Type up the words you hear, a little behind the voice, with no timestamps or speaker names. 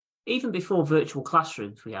Even before virtual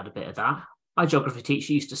classrooms, we had a bit of that. My geography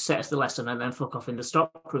teacher used to set us the lesson and then fuck off in the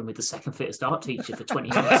stock room with the second fittest art teacher for 20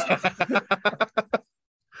 minutes.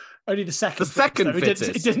 Only the second. The second fittest.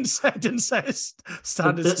 It didn't set his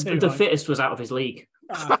standards The fittest was out of his league.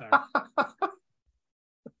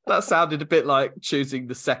 That sounded a bit like choosing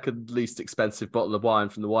the second least expensive bottle of wine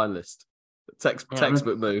from the wine list.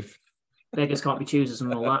 Textbook move. Beggars can't be choosers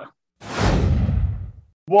and all that.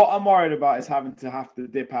 What I'm worried about is having to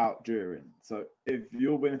dip out during. So if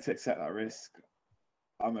you're willing to accept that risk,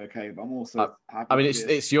 I'm okay. But I'm also happy. I mean,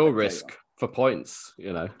 it's your risk for points,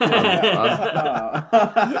 you know. Get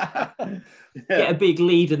a big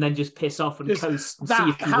lead and then just piss off and coast and see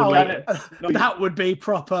if you win later. That would be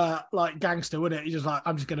proper like gangster, wouldn't it? You're just like,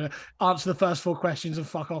 I'm just going to answer the first 4 questions and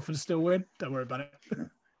fuck off and still win. Don't worry about it.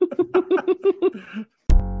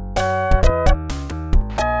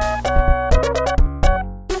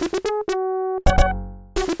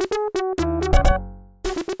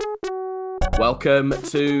 Welcome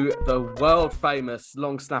to the world famous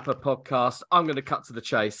Long Snapper podcast. I'm going to cut to the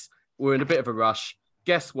chase. We're in a bit of a rush.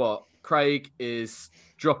 Guess what? Craig is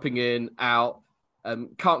dropping in, out,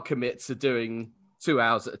 can't commit to doing 2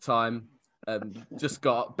 hours at a time. Just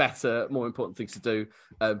got better, more important things to do,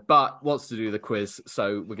 but wants to do the quiz.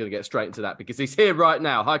 So we're going to get straight into that because he's here right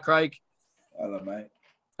now. Hi, Craig. Hello, mate.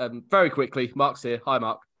 Very quickly, Mark's here. Hi,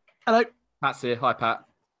 Mark. Hello. Pat's here. Hi, Pat.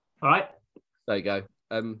 All right. There you go.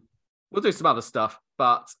 We'll do some other stuff,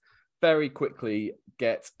 but very quickly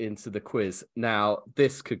get into the quiz. Now,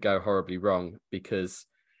 this could go horribly wrong because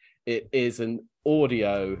it is an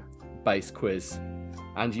audio-based quiz,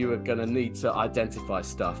 and you are going to need to identify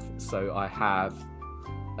stuff. So I have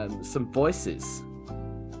some voices,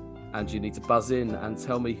 and you need to buzz in and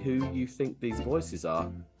tell me who you think these voices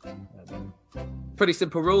are. Pretty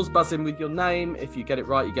simple rules. Buzz in with your name. If you get it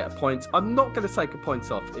right, you get a point. I'm not going to take a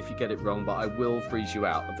point off if you get it wrong, but I will freeze you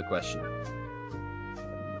out of the question.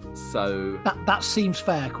 So that seems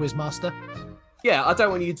fair, Quizmaster. Yeah, I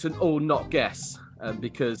don't want you to all not guess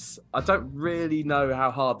because I don't really know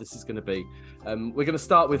how hard this is going to be. We're going to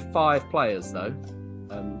start with 5 players, though.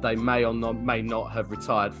 They may or may not have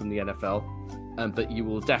retired from the NFL, but you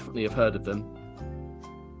will definitely have heard of them.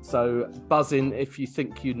 So buzz in if you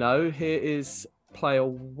think you know. Here is player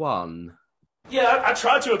 1. Yeah, I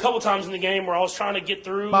tried to a couple times in the game where I was trying to get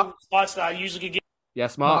through spots that I usually could get.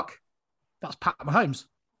 Yes, Mark? That's Pat Mahomes.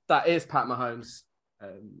 That is Pat Mahomes.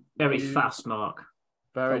 Very fast, Mark.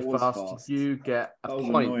 Very fast. You get a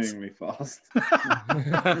point. Annoyingly fast.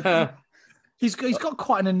 He's got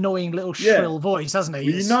quite an annoying little shrill voice, hasn't he?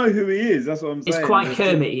 Well, you know who he is. That's what I'm saying. It's quite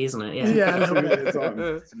Kermit-y, isn't it? Yeah.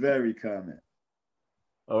 It's very Kermit.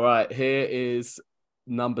 All right, here is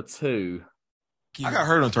number 2. I got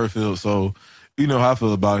hurt on turf field, so you know how I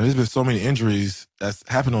feel about it. There's been so many injuries that's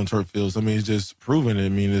happened on turf fields. I mean, it's just proven it. I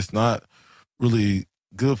mean, it's not really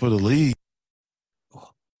good for the league.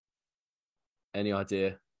 Any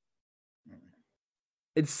idea?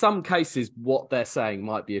 In some cases, what they're saying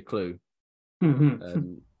might be a clue.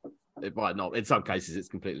 Mm-hmm. It might not. In some cases, it's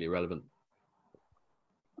completely irrelevant.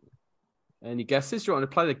 Any guesses? Do you want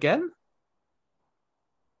to play it again?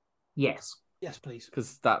 Yes. Yes, please.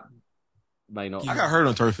 Because that may not. I got hurt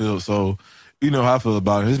on turf field, so you know how I feel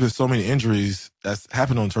about it. There's been so many injuries that's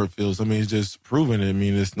happened on turf fields. I mean, it's just proven it. I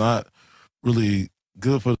mean, it's not really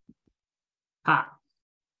good for. Pat.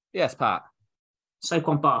 Yes, Pat.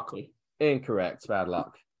 Saquon Barkley. Incorrect. Bad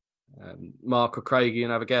luck. Mark or Craig, you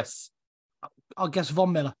have a guess? I'll guess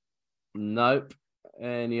Von Miller. Nope.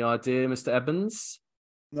 Any idea, Mr. Evans?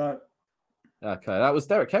 No. Okay, that was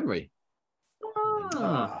Derek Henry.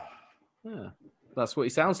 Ah. Yeah, that's what he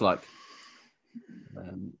sounds like.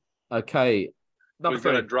 Okay. We're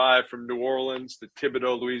going to drive from New Orleans to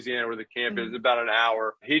Thibodaux, Louisiana, where the camp is, about an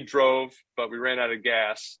hour. He drove, but we ran out of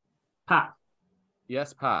gas. Pat.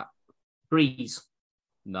 Yes, Pat. Breeze.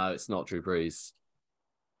 No, it's not Drew Brees.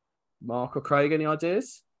 Mark or Craig, any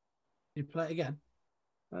ideas? You play it again?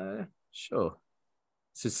 Sure.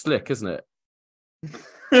 This is slick, isn't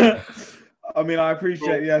it? I mean, I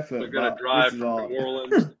appreciate the effort. We're going to drive from New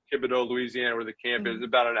Orleans to Thibodaux, Louisiana, where the camp is,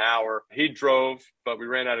 about an hour. He drove, but we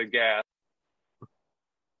ran out of gas.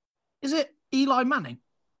 Is it Eli Manning?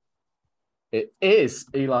 It is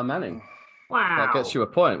Eli Manning. Wow. That gets you a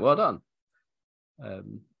point. Well done.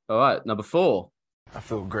 All right, number 4. I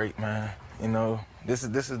feel great, man. You know, this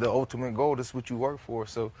is the ultimate goal. This is what you work for.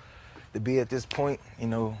 So to be at this point, you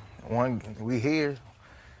know, we here,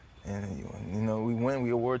 and you know, we win.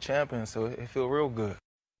 We are world champions, so it feel real good.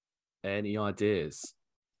 Any ideas?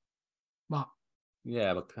 Mark.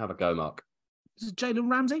 Yeah, have a go, Mark. Is it Jalen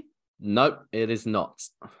Ramsey? Nope, it is not.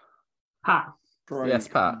 Pat. Yes,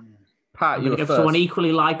 Pat. Pat, I'm you going to were go for someone first.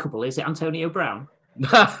 equally likable. Is it Antonio Brown?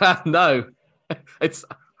 No,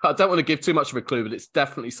 I don't want to give too much of a clue, but it's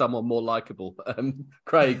definitely someone more likable.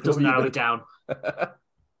 Craig, what Doesn't were you narrow gonna-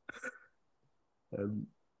 it down.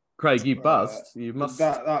 Craig, you buzzed. You must.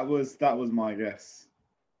 That was my guess.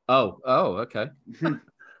 Oh, okay.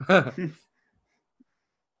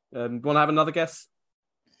 Want to have another guess?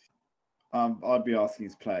 I'd be asking you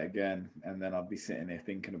to play it again, and then I'd be sitting here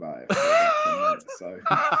thinking about it for about 10 minutes. So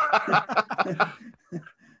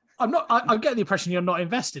I'm getting the impression you're not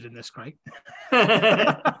invested in this, Craig.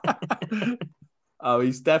 Oh,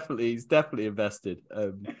 he's definitely invested.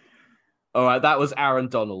 All right, that was Aaron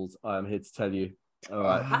Donald. I'm here to tell you. All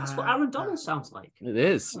right, That's what Aaron Donald sounds like. it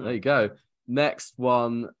is. There you go. Next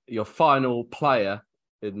one, your final player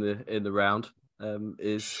in the round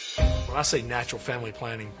is. When I say natural family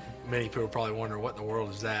planning, many people probably wonder what in the world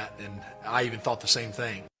is that, and I even thought the same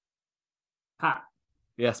thing. Pat.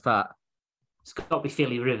 Yes, Pat. It's got to be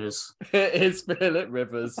Philly Rivers. It is Philip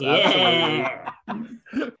Rivers. Yeah.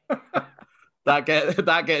 Absolutely.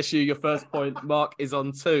 that gets you your first point. Mark is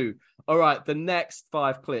on 2. All right, the next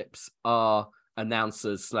 5 clips are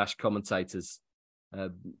announcers / commentators.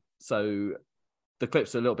 So the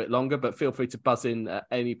clips are a little bit longer, but feel free to buzz in at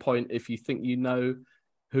any point if you think you know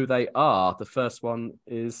who they are. The first one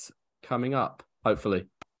is coming up, hopefully.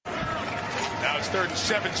 Now it's 3rd and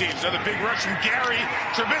 17. Another big rush from Gary.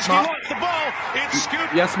 Trubisky lost the ball. It's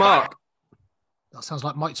scooped. Yes, Mark. That sounds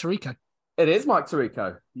like Mike Tirico. It is Mike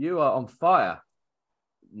Tirico. You are on fire.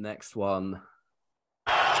 Next one.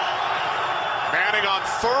 Manning on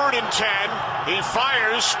 3rd and 10. He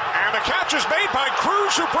fires, and the catch is made by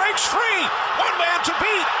Cruz, who breaks free. One man to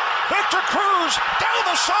beat. Victor Cruz down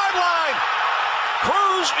the sideline.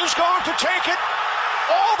 Cruz is going to take it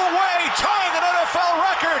all the way, tying an NFL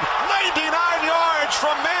record. 99 yards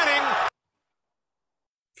from Manning.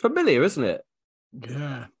 Familiar, isn't it?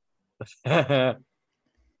 Yeah.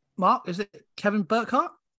 Mark, is it Kevin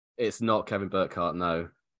Burkhardt? It's not Kevin Burkhardt, no.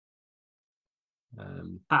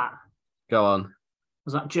 Pat. Go on.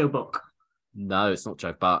 Was that Joe Buck? No, it's not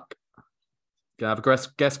Joe Buck. Can I have a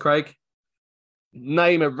guess, Craig?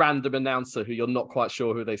 Name a random announcer who you're not quite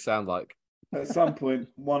sure who they sound like. at some point,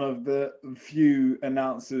 one of the few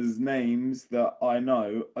announcers' names that I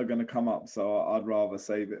know are going to come up, so I'd rather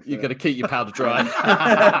save it. You're going to keep your powder dry.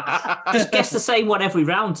 Just guess the same one every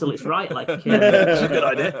round till it's right. Like, That's a good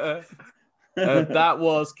idea. That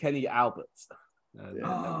was Kenny Albert.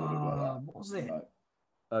 What was it?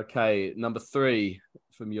 Okay, number 3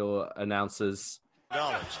 from your announcers.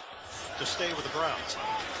 Knowledge to stay with the Browns.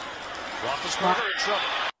 Roethlisberger in trouble.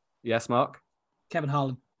 Yes, Mark? Kevin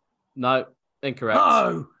Harlan. No, incorrect.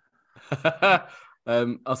 No.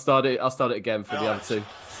 I'll start it again for the other 2.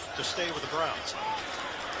 To stay with the Browns.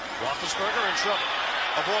 Roethlisberger in trouble.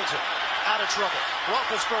 Avoided. Out of trouble.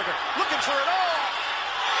 Roethlisberger looking for it all.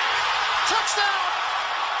 Touchdown!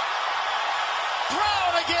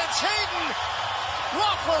 Brown against Hayden.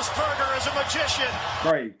 Roethlisberger is a magician.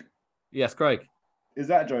 Craig. Yes, Craig. Is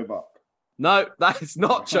that Joe Buck? No, that is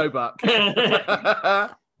not Joe Buck. Go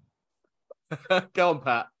on,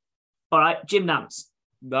 Pat. All right, Jim Nantz.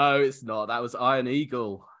 No, it's not. That was Iron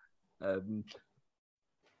Eagle. It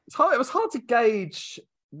was hard to gauge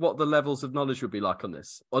what the levels of knowledge would be like on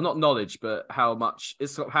this. Or not knowledge, but how much you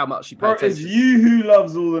pay Bro, attention. it's you who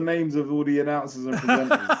loves all the names of all the announcers and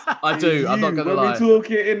presenters. I do. I'm not going to lie. When we talk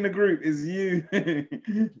it in the group, it's you.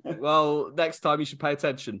 Well, next time you should pay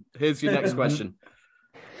attention. Here's your next question.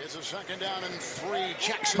 It's a 2nd down and 3.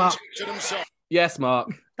 Jackson Mark. takes it himself. Yes, Mark.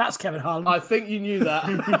 That's Kevin Harlan. I think you knew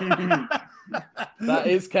that. That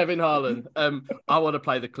is Kevin Harlan. I want to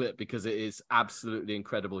play the clip because it is absolutely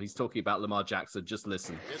incredible. He's talking about Lamar Jackson. Just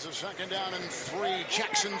listen. It's a 2nd down and 3.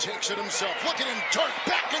 Jackson takes it himself. Look at him dart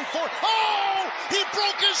back and forth. Oh, he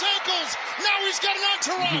broke his ankles. Now he's got an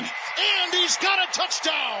entourage, and he's got a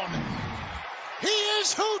touchdown. He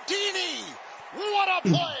is Houdini. What a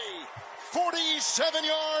play.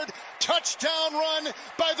 47-yard touchdown run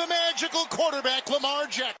by the magical quarterback, Lamar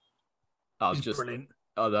Jackson. Brilliant.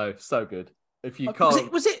 Oh, no, so good. If you can't...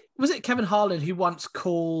 Was it Kevin Harlan who once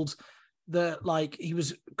called he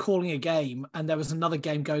was calling a game and there was another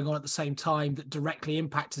game going on at the same time that directly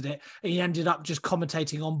impacted it, and he ended up just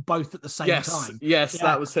commentating on both at the same time? Yes, yeah,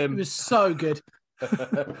 that was him. It was so good.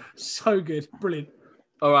 So good. Brilliant.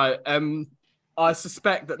 All right. I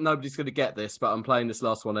suspect that nobody's going to get this, but I'm playing this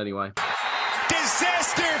last one anyway.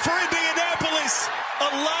 Disaster for Indianapolis.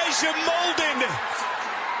 Elijah Molden.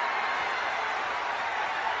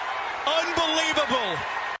 Unbelievable.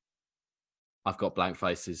 I've got blank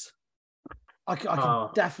faces. I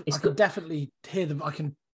can definitely hear them.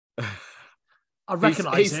 I I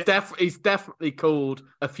recognise it. He's definitely called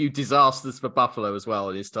a few disasters for Buffalo as well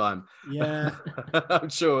in his time. Yeah. I'm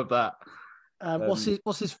sure of that. What's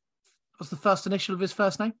the first initial of his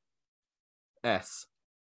first name? S.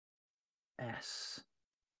 S.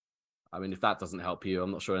 I mean, if that doesn't help you,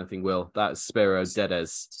 I'm not sure anything will. That's Spiro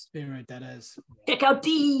Dedes. Spiro Dedes. Check out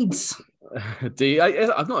Deeds.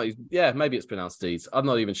 I'm not. Yeah, maybe it's pronounced Deeds. I'm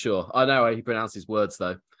not even sure. I know how he pronounces words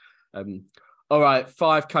though. All right,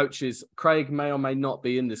 5 coaches. Craig may or may not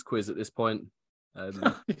be in this quiz at this point.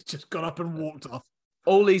 He's just got up and walked off.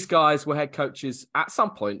 All these guys were head coaches at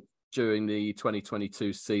some point during the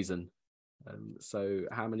 2022 season. So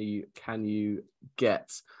how many can you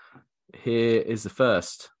get? Here is the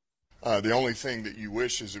first. The only thing that you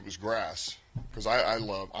wish is it was grass, because I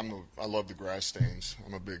love the grass stains.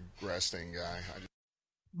 I'm a big grass stain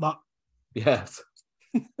guy. Yes.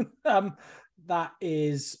 That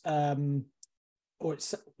is, or it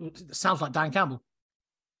sounds like Dan Campbell.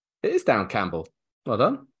 It is Dan Campbell. Well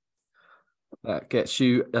done. That gets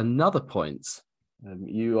you another point.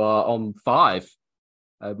 You are on 5.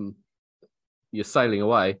 You're sailing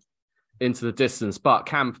away into the distance, but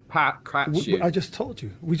can Pat catch you? I just told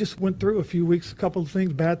you. We just went through a few weeks, a couple of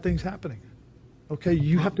things, bad things happening. Okay,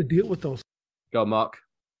 you have to deal with those. Go on, Mark.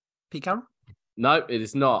 Pete Carroll? No, it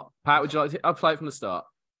is not. Pat, would you like to? I'll play it from the start.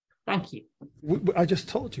 Thank you. I just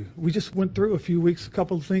told you. We just went through a few weeks, a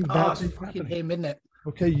couple of things, bad things happening. Him, isn't it?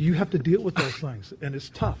 Okay, you have to deal with those things, and it's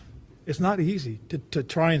tough. It's not easy to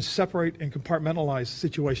try and separate and compartmentalize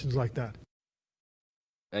situations like that.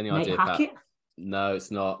 Any Nate idea, Hackett? Pat? No,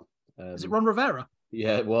 it's not. Is it Ron Rivera?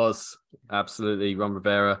 Yeah, it was. Absolutely, Ron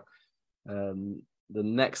Rivera. The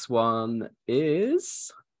next one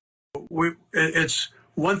is... It's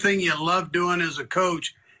one thing you love doing as a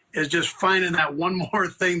coach is just finding that one more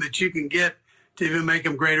thing that you can get to even make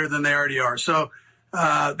them greater than they already are. So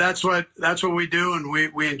that's what we do, and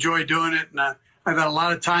we enjoy doing it. And I've had a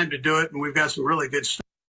lot of time to do it, and we've got some really good stuff.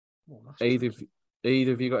 Either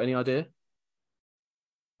of you got any idea?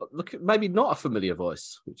 Look, maybe not a familiar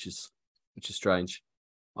voice, which is strange.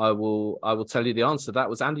 I will tell you the answer. That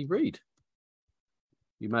was Andy Reid.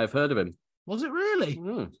 You may have heard of him. Was it really?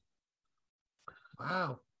 Mm.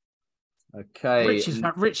 Wow. Okay.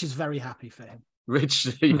 Rich is very happy for him.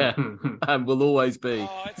 Rich, yeah, and will always be.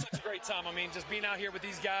 Oh, it's such a great time. I mean, just being out here with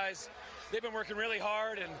these guys, they've been working really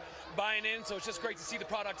hard and buying in, so it's just great to see the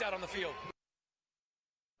product out on the field.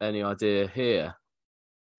 Any idea here?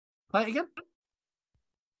 Play it again.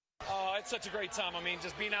 Oh, it's such a great time. I mean,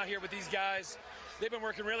 just being out here with these guys, they've been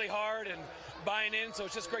working really hard and buying in, so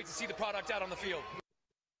it's just great to see the product out on the field.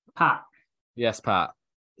 Pat. Yes, Pat.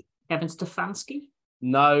 Kevin Stefanski?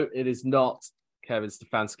 No, it is not Kevin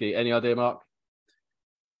Stefanski. Any idea, Mark?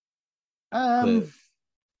 I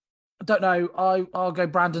don't know. I'll go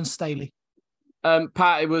Brandon Staley.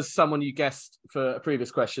 Pat, it was someone you guessed for a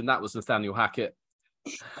previous question. That was Nathaniel Hackett.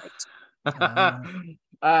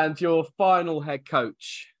 And your final head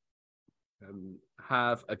coach.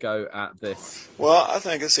 Have a go at this. Well, I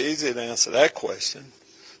think it's easy to answer that question.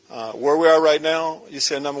 Where we are right now, you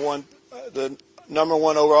said the number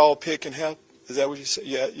one overall pick can help. Is that what you said?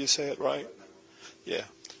 Yeah, you said right. Yeah.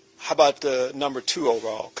 How about the number 2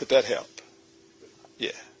 overall? Could that help?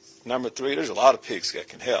 Yeah. Number 3. There's a lot of picks that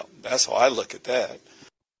can help. That's how I look at that.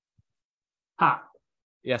 Pat.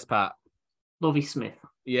 Yes, Pat. Lovie Smith.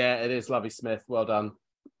 Yeah, it is Lovie Smith. Well done.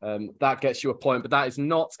 That gets you a point, but that is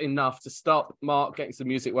not enough to stop Mark getting some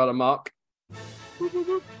music. Well done, Mark.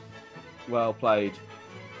 Well played.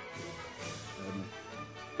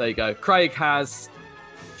 There you go. Craig has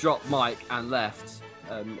dropped Mike and left.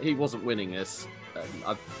 He wasn't winning this.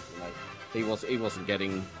 He wasn't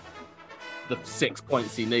getting the 6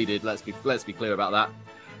 points he needed. Let's be clear about that.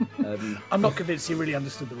 I'm not convinced he really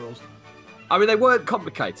understood the rules. I mean, they weren't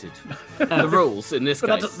complicated. The rules in this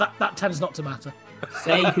case. That tends not to matter.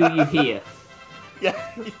 Say who you hear.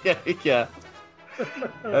 Yeah.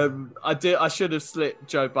 I should have slipped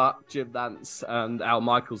Joe Buck, Jim Nantz, and Al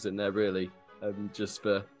Michaels in there, really, just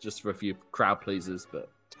for a few crowd pleasers. But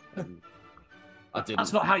I didn't.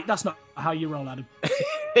 That's not how you roll, Adam.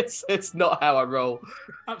 it's not how I roll.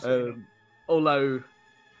 Absolutely. Although,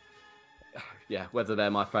 yeah, whether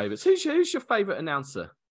they're my favourites. Who's your favourite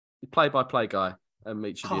announcer? Play-by-play guy.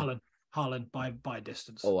 Each of you. Harlan by a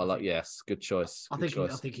distance. Oh, yes, good choice. I think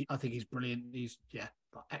he's brilliant. He's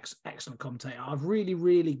excellent commentator. I've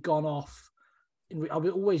really gone off. I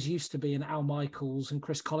always used to be an Al Michaels and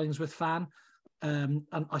Chris Collinsworth fan, and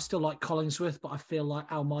I still like Collinsworth, but I feel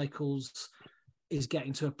like Al Michaels is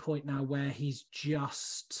getting to a point now where he's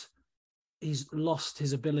lost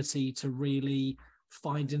his ability to really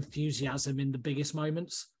find enthusiasm in the biggest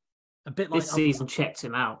moments. A bit like this season checked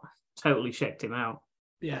him out. Totally checked him out.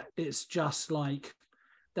 Yeah, it's just like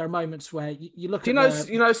there are moments where you look Do at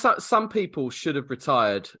you know, some people should have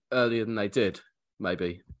retired earlier than they did.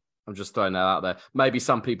 Maybe I'm just throwing that out there. Maybe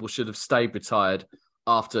some people should have stayed retired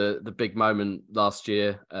after the big moment last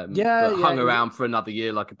year. But hung around for another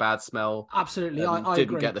year like a bad smell. Absolutely, I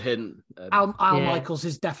didn't agree. get the hint. Al Michaels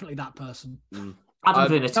is definitely that person.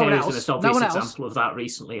 Adam Vinatieri is an obvious no example of that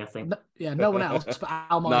recently, I think. No one else, but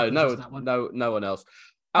Al Michaels is that one. No one else.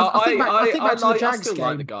 I think back to the Jags I still game.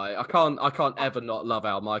 like the guy. I can't ever not love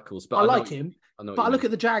Al Michaels, but I like him. But I look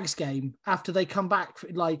at the Jags game after they come back,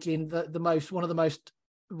 like in one of the most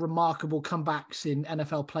remarkable comebacks in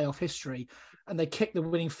NFL playoff history, and they kick the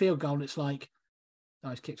winning field goal, and it's like,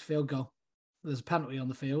 nice kicked field goal. There's a penalty on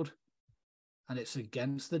the field, and it's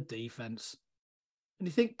against the defense. And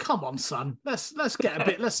you think, come on, son, let's get a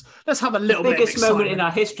bit, let's have a little bit. Biggest moment in our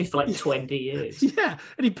history for like 20 years. Yeah,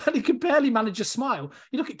 and he could barely manage a smile.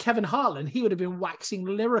 You look at Kevin Harlan; he would have been waxing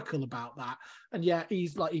lyrical about that, and yeah, he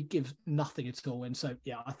gives nothing at all. And so,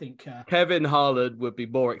 yeah, I think Kevin Harlan would be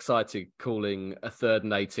more excited calling a 3rd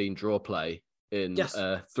and 18 draw play in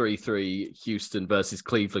a 3-3 Houston versus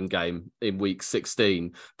Cleveland game in week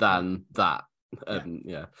 16 than that.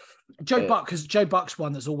 Joe Buck, because Joe Buck's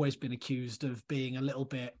one that's always been accused of being a little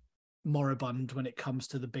bit moribund when it comes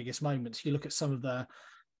to the biggest moments. You look at some of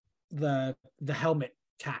the helmet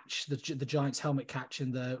catch, the Giants helmet catch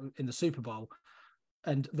in the Super Bowl,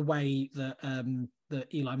 and the way that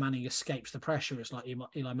that Eli Manning escapes the pressure. It's like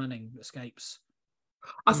Eli Manning escapes.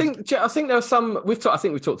 I think there are some. I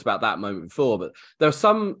think we've talked about that moment before, but there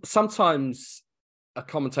are sometimes a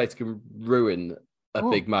commentator can ruin a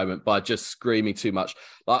big moment by just screaming too much.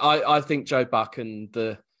 Like I think Joe Buck and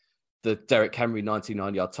the Derrick Henry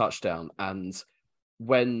 99-yard touchdown, and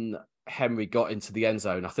when Henry got into the end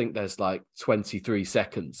zone, I think there's like 23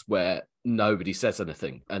 seconds where nobody says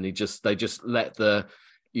anything, and they just let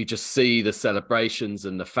you just see the celebrations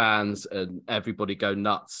and the fans and everybody go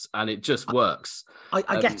nuts, and it just works.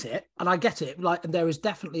 I get it, and I get it. Like, there is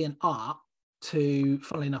definitely an art to.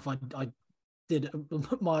 Funnily enough, I did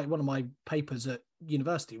one of my papers at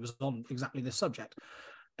university was on exactly this subject,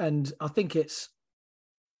 and I think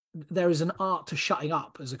there is an art to shutting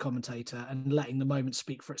up as a commentator and letting the moment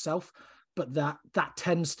speak for itself, but that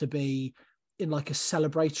tends to be in like a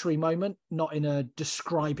celebratory moment, not in a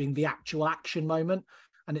describing the actual action moment.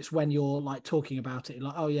 And it's when you're like talking about it,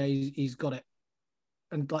 like, oh yeah, he's got it,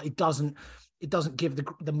 and like it doesn't give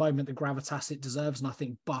the moment the gravitas it deserves. And I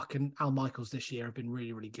think Buck and Al Michaels this year have been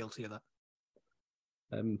really, really guilty of that.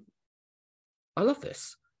 I love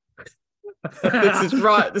this. This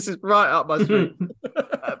is right up my street.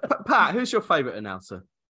 Pat, who's your favourite announcer?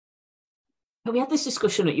 We had this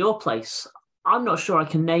discussion at your place. I'm not sure I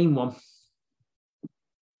can name one.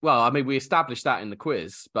 Well, I mean, we established that in the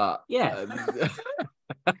quiz, but yeah.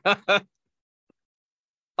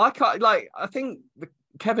 I think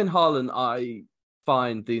Kevin Harlan, I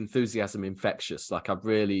find the enthusiasm infectious. Like, I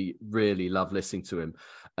really, really love listening to him.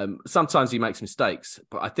 Sometimes he makes mistakes,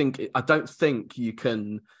 but I don't think you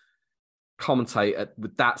can commentate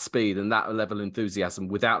with that speed and that level of enthusiasm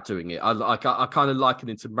without doing it. I kind of liken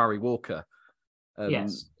it to Murray Walker.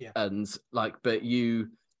 Yes. Yeah. And but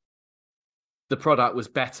the product was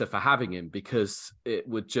better for having him because it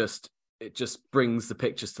just brings the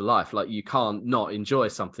pictures to life. Like, you can't not enjoy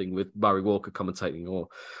something with Murray Walker commentating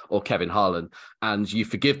or Kevin Harlan, and you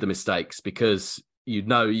forgive the mistakes because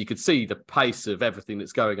you could see the pace of everything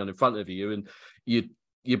that's going on in front of you, and you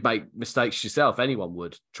make mistakes yourself. Anyone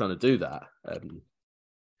would trying to do that.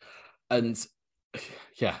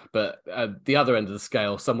 But the other end of the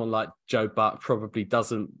scale, someone like Joe Buck probably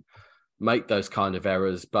doesn't make those kind of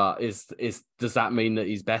errors, but does that mean that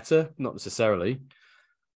he's better? Not necessarily.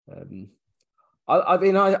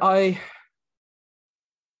 I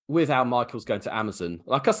with Al Michaels going to Amazon,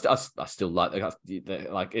 like I still like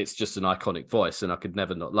it's just an iconic voice, and I could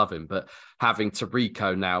never not love him. But having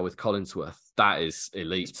Tirico now with Collinsworth, that is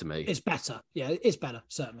elite to me. It's better, yeah, it's better,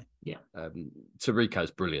 certainly. Yeah,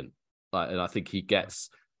 Tirico's brilliant, and I think he gets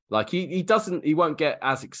he won't get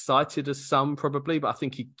as excited as some probably, but I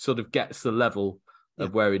think he sort of gets the level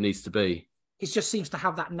of where he needs to be. He just seems to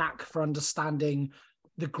have that knack for understanding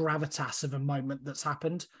the gravitas of a moment that's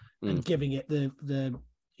happened and giving it the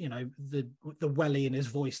welly in his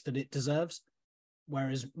voice that it deserves.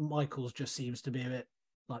 Whereas Michaels just seems to be a bit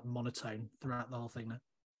like monotone throughout the whole thing now.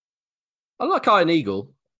 I like Iron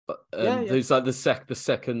Eagle, who's like the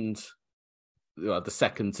second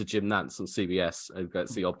to Jim Nantz on CBS, who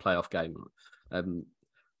gets the odd playoff game. And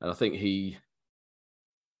I think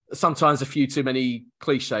sometimes a few too many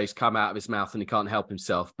cliches come out of his mouth and he can't help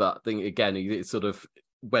himself. But I think, again, it's sort of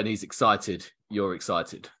when he's excited, you're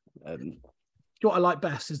excited. What I like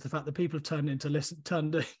best is the fact that people have turned in to listen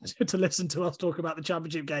to us talk about the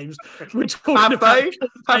championship games. We're talking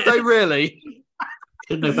Have they really?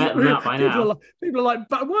 Should know better than that by now. People are like,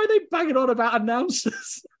 but why are they banging on about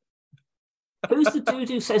announcers? Who's the dude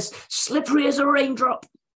who says slippery as a raindrop?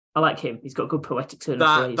 I like him. He's got a good poetic turn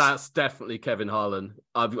of phrase. That's definitely Kevin Harlan.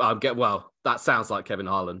 That sounds like Kevin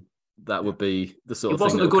Harlan. That would be the sort of thing.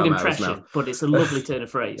 It wasn't a good impression, but it's a lovely turn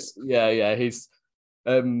of phrase. Yeah. He's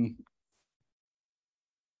there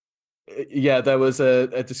was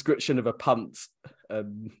a description of a punt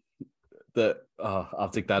that I'll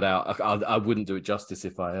dig that out. I wouldn't do it justice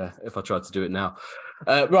if I tried to do it now.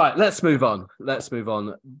 Right, let's move on.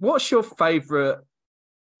 What's your favourite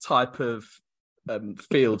type of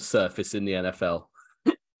field surface in the NFL?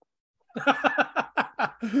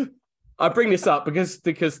 I bring this up because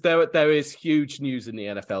there is huge news in the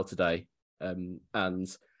NFL today, and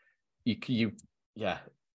you've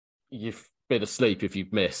been asleep if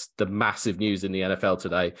you've missed the massive news in the NFL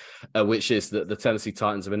today, which is that the Tennessee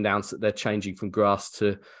Titans have announced that they're changing from grass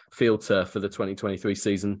to field turf for the 2023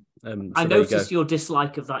 season. I noticed your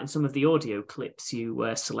dislike of that in some of the audio clips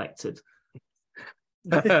you selected.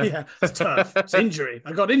 Yeah, it's turf. It's injury.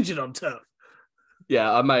 I got injured on turf.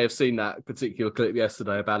 Yeah, I may have seen that particular clip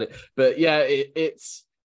yesterday about it. But yeah, it's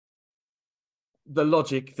the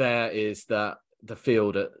logic there is that the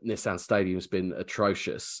field at Nissan Stadium has been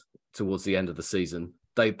atrocious towards the end of the season.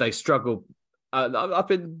 They struggle. I've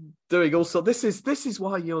been doing all sorts. This is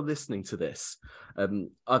why you're listening to this.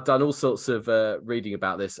 I've done all sorts of reading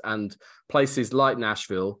about this, and places like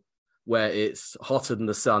Nashville, where it's hotter than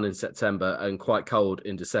the sun in September and quite cold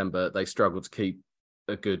in December, they struggle to keep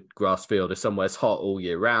a good grass field. If somewhere's hot all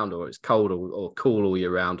year round, or it's cold or cool all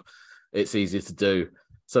year round, it's easier to do.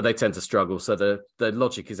 So they tend to struggle. So the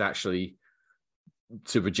logic is actually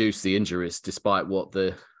to reduce the injuries, despite what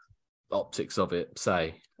the optics of it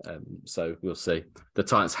say. So we'll see. The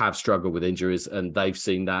Titans have struggled with injuries, and they've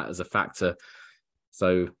seen that as a factor.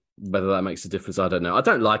 So whether that makes a difference, I don't know. I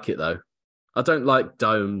don't like it though. I don't like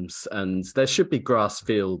domes, and there should be grass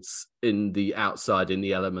fields in the outside, in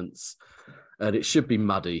the elements, and it should be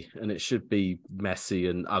muddy, and it should be messy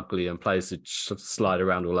and ugly, and players should slide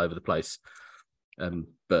around all over the place,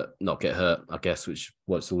 but not get hurt, I guess, which is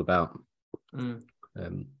what it's all about.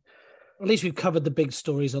 At least we've covered the big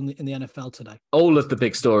stories in the NFL today. All of the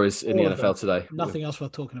big stories in the NFL today. Nothing else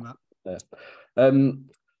worth talking about. Yeah.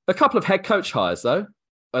 A couple of head coach hires, though.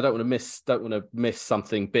 I don't want to miss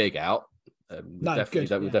something big out. We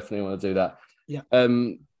definitely want to do that. Yeah.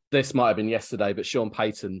 This might have been yesterday, but Sean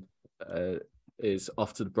Payton is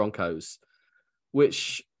off to the Broncos,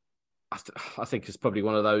 which I think is probably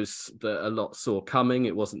one of those that a lot saw coming.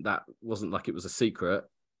 It wasn't like it was a secret,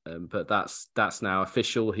 but that's now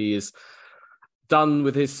official. He is done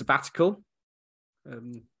with his sabbatical.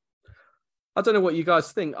 I don't know what you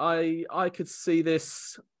guys think. I could see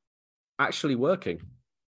this actually working.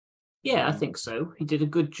 Yeah, I think so. He did a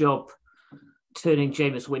good job turning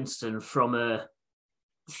Jameis Winston from a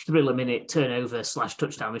thriller-minute turnover /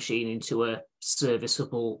 touchdown machine into a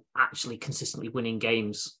serviceable, actually consistently winning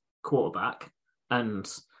games quarterback. And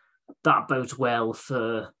that bodes well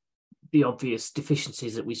for the obvious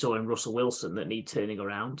deficiencies that we saw in Russell Wilson that need turning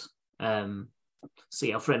around.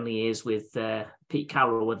 See how friendly he is with Pete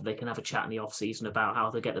Carroll, whether they can have a chat in the offseason about how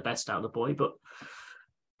they get the best out of the boy. But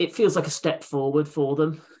it feels like a step forward for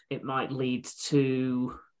them. It might lead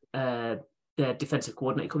to their defensive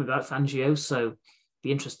coordinator coming back, Fangio. So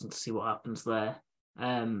be interesting to see what happens there.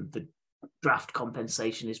 The draft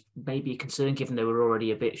compensation is maybe a concern, given they were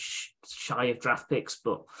already a bit shy of draft picks,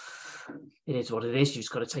 but it is what it is. You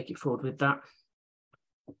just got to take it forward with that.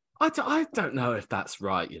 I don't know if that's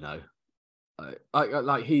right, you know. I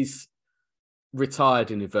like he's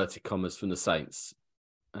retired in inverted commas from the Saints,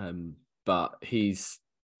 but he's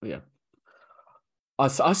I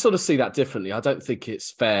sort of see that differently. I don't think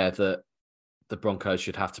it's fair that the Broncos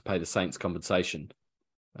should have to pay the Saints compensation.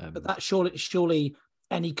 But that surely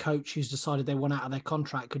any coach who's decided they want out of their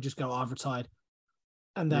contract could just go, I've retired,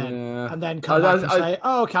 and then come back and say,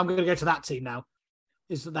 oh, okay, I'm going to go to that team now.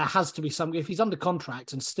 Is that there has to be some, if he's under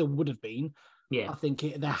contract and still would have been, I think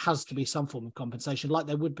there has to be some form of compensation, like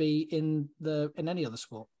there would be in any other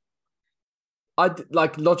sport.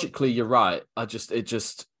 Logically, you're right.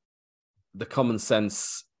 The common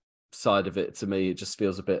sense side of it, to me, it just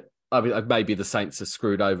feels a bit. I mean, maybe the Saints are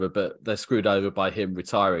screwed over, but they're screwed over by him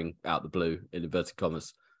retiring out the blue, in inverted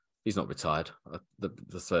commas. He's not retired.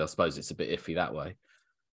 So I suppose it's a bit iffy that way.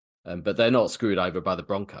 But they're not screwed over by the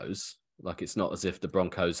Broncos. Like, it's not as if the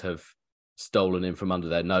Broncos have stolen him from under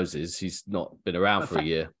their noses. He's not been around for a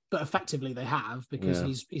year. But effectively they have,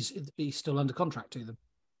 because he's still under contract to them.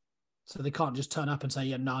 So they can't just turn up and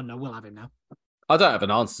say, no, we'll have him now. I don't have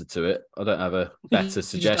an answer to it. I don't have a better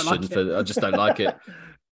suggestion I just don't like it.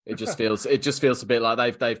 It just feels a bit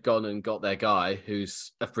like they've gone and got their guy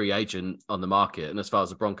who's a free agent on the market. And as far as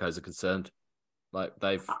the Broncos are concerned, like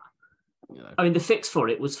they've, I mean, the fix for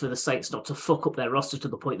it was for the Saints not to fuck up their roster to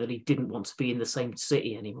the point that he didn't want to be in the same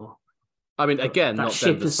city anymore. I mean, again, that not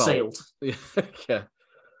ship Denver's has fault. sailed.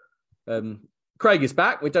 Yeah. Craig is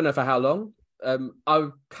back. We don't know for how long. I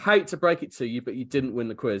hate to break it to you, but you didn't win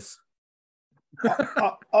the quiz.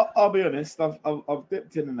 I'll be honest. I've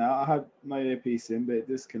dipped in and out. I had my earpiece in, but it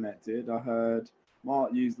disconnected. I heard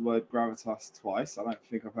Mark use the word gravitas twice. I don't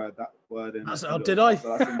think I've heard that word in. Did I?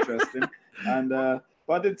 So that's interesting. And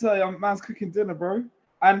but I did tell you, man's cooking dinner, bro.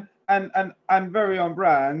 And very on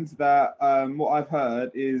brand that what I've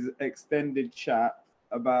heard is extended chat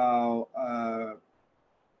about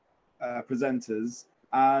presenters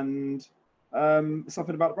and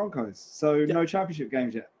something about the Broncos. So no championship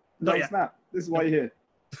games yet. No snap. This is why you're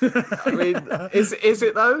here. I mean, is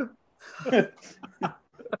it though?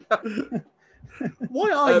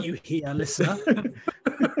 Why are you here, listener?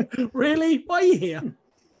 Really? Why are you here?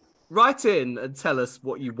 Write in and tell us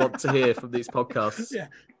what you want to hear from these podcasts. Yeah.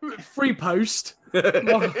 Free post.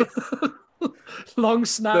 Long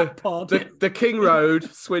snap pod. The King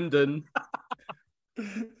Road, Swindon.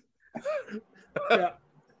 Yeah.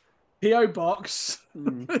 PO box.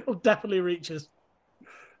 It'll definitely reach us.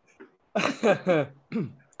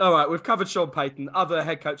 All right, we've covered Sean Payton. Other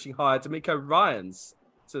head coaching hire, D'Amico Ryans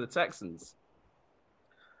to the Texans.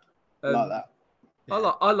 Like that.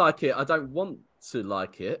 I like it. I don't want to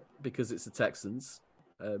like it because it's the Texans.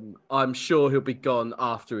 I'm sure he'll be gone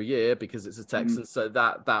after a year because it's the Texans. So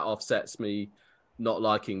that offsets me not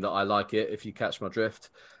liking that I like it, if you catch my drift.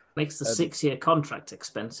 Makes the 6-year contract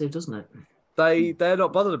expensive, doesn't it? They're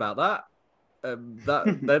not bothered about that.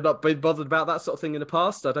 They've not been bothered about that sort of thing in the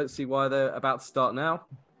past. I don't see why they're about to start now.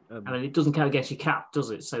 I mean, it doesn't count against your cap,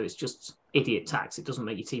 does it? So it's just idiot tax. It doesn't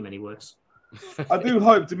make your team any worse. I do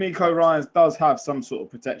hope D'Amico Ryans does have some sort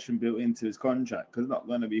of protection built into his contract, because it's not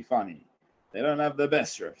going to be funny. They don't have the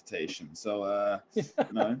best reputation. So,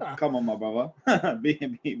 come on, my brother.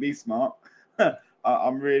 be smart.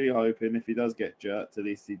 I'm really hoping if he does get jerked, at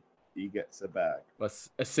least he gets a bag. A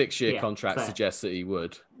 6-year contract fair. Suggests that he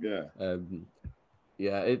would. Yeah.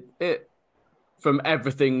 It from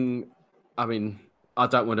everything, I mean, I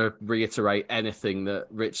don't want to reiterate anything that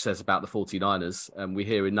Rich says about the 49ers, and we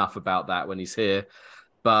hear enough about that when he's here,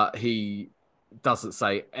 but he doesn't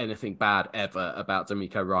say anything bad ever about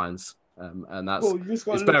D'Amico Ryans. And that's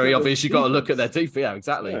it's very obvious. You've got to look at their defense.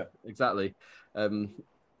 Yeah, exactly. I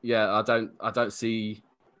don't see.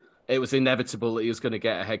 It was inevitable that he was going to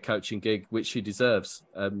get a head coaching gig, which he deserves.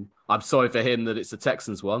 I'm sorry for him that it's the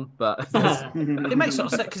Texans one, but it makes a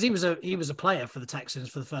lot of sense because he was a player for the Texans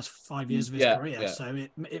for the first 5 years of his career. Yeah. So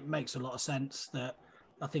it makes a lot of sense that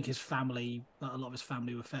I think a lot of his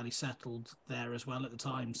family were fairly settled there as well at the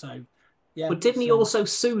time. So yeah. But didn't he also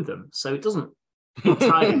sue them? So it doesn't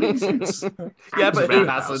entirely make sense. Yeah, but who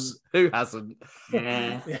hasn't? Who hasn't?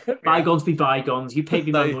 Yeah. Bygones be bygones. You paid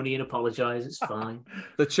me my money and apologise. It's fine.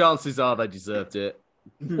 The chances are they deserved it.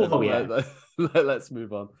 Oh, yeah. Let's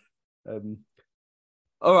move on.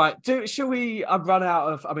 All right. Shall we? I've run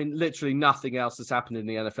out of. I mean, literally nothing else has happened in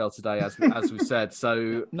the NFL today, as we said.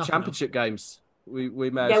 So championship games. We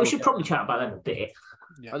may. Yeah, we should probably chat about them a bit.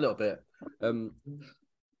 Yeah. A little bit.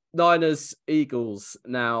 Niners, Eagles.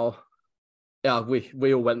 Now, yeah,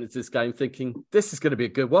 we all went into this game thinking this is going to be a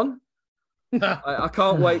good one. I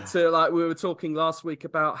can't wait to, like, we were talking last week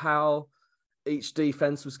about how each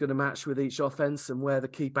defense was going to match with each offense and where the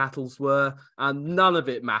key battles were, and none of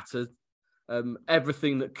it mattered.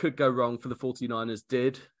 Everything that could go wrong for the 49ers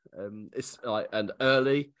did. It's like, and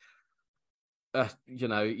early,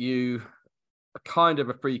 you kind of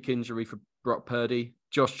a freak injury for Brock Purdy.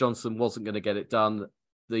 Josh Johnson wasn't going to get it done.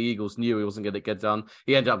 The Eagles knew he wasn't going to get it done.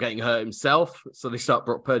 He ended up getting hurt himself, so they start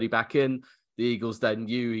Brock Purdy back in. The Eagles then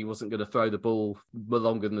knew he wasn't going to throw the ball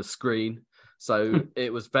longer than the screen, so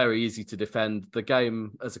it was very easy to defend. The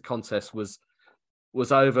game as a contest was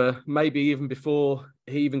over. Maybe even before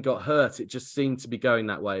he even got hurt, it just seemed to be going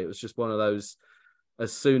that way. It was just one of those.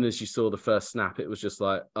 As soon as you saw the first snap, it was just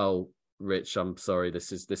like, "Oh, Rich, I'm sorry,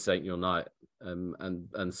 this ain't your night,"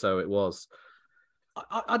 and so it was.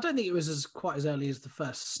 I don't think it was quite as early as the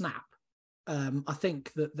first snap. I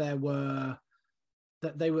think that the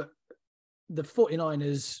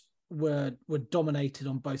 49ers were dominated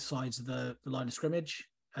on both sides of the line of scrimmage,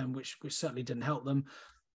 and which certainly didn't help them.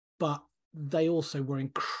 But they also were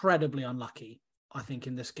incredibly unlucky, I think,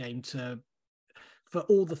 in this game for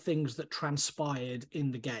all the things that transpired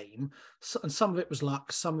in the game. And some of it was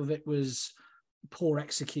luck, some of it was poor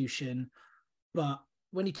execution. But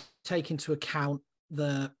when you take into account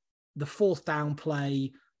the fourth down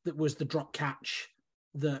play that was the drop catch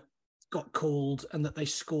that got called and that they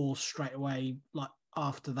score straight away, like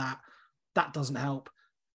after that doesn't help.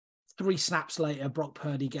 3 snaps later, Brock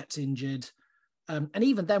Purdy gets injured. And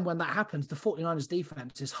even then, when that happens, the 49ers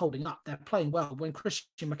defense is holding up. They're playing well. When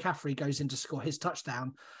Christian McCaffrey goes in to score his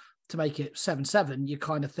touchdown to make it 7-7, you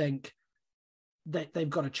kind of think that they've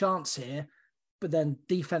got a chance here. But then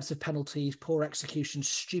defensive penalties, poor execution,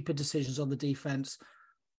 stupid decisions on the defense,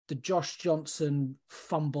 the Josh Johnson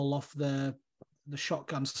fumble off the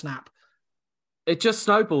shotgun snap. It just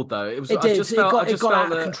snowballed, though. It got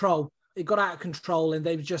out of control. It got out of control, and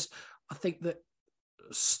they've just, I think that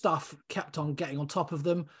stuff kept on getting on top of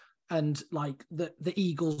them, and like the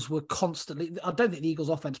Eagles were constantly. I don't think the Eagles'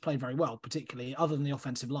 offense played very well, particularly other than the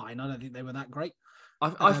offensive line. I don't think they were that great.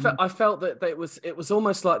 I felt that it was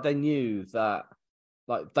almost like they knew that,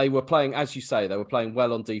 like they were playing, as you say, they were playing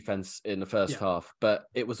well on defense in the first half, but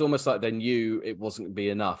it was almost like they knew it wasn't going to be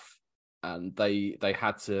enough, and they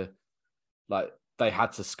had to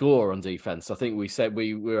score on defense. I think we said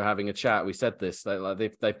we were having a chat. We said this.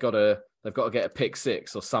 They've got to get a pick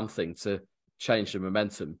 6 or something to change the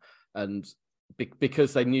momentum, and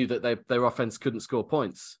because they knew that their offense couldn't score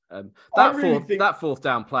points. That fourth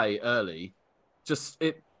down play early,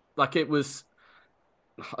 it was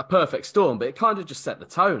a perfect storm, but it kind of just set the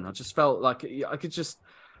tone. I just felt like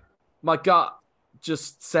my gut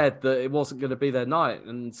just said that it wasn't going to be their night,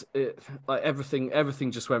 and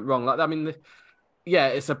everything just went wrong.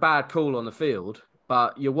 It's a bad call on the field,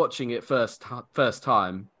 but you're watching it first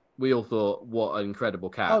time. We all thought, what an incredible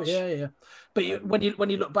catch. Oh, yeah. But when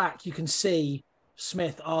you look back, you can see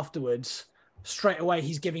Smith afterwards, straight away,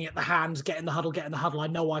 he's giving it the hands, get in the huddle. I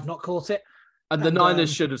know I've not caught it. And the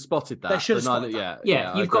Niners should have spotted that. They should have spotted that.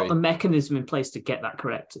 Yeah, you've got the mechanism in place to get that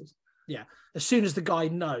corrected. Yeah. As soon as the guy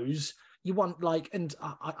knows, you want and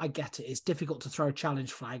I get it. It's difficult to throw a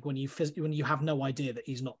challenge flag when you have no idea that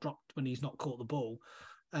he's not dropped, when he's not caught the ball.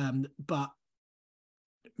 But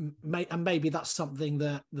maybe that's something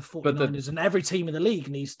that the 49ers and every team in the league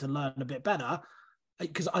needs to learn a bit better,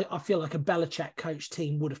 because I feel like a Belichick coach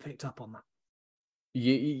team would have picked up on that.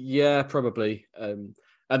 Yeah, probably. And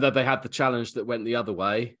then they had the challenge that went the other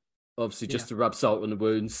way, obviously just to rub salt on the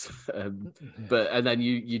wounds. And then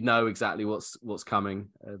you know exactly what's coming.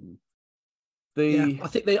 I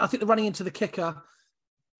think the running into the kicker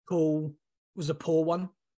call was a poor one,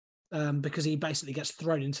 because he basically gets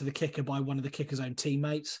thrown into the kicker by one of the kicker's own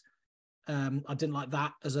teammates. I didn't like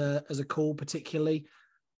that as a call particularly.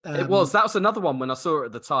 That was another one. When I saw it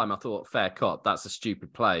at the time, I thought, fair cop, that's a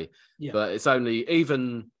stupid play. Yeah. But it's only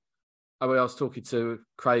even. I was talking to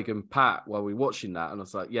Craig and Pat while we were watching that, and I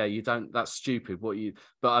was like, "Yeah, that's stupid."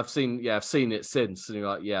 But I've seen it since, and you're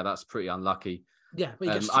like, "Yeah, that's pretty unlucky." Yeah,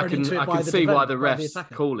 but I can see why the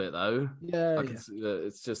refs call it though. Yeah,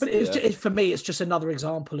 it's just. But for me, it's just another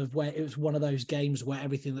example of where it was one of those games where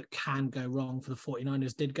everything that can go wrong for the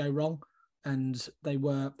 49ers did go wrong, and they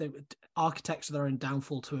were architects of their own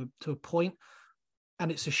downfall to a point.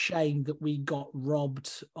 And it's a shame that we got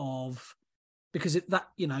robbed of, because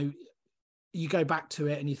you go back to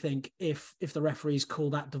it and you think, if the referees call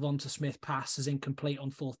that Devonta Smith pass as incomplete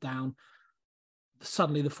on fourth down,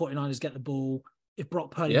 suddenly the 49ers get the ball. If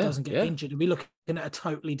Brock Purdy doesn't get injured, we'll be looking at a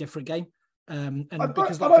totally different game.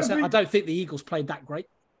 Because, like I said, I don't think the Eagles played that great.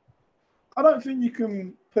 I don't think you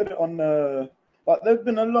can put it on there've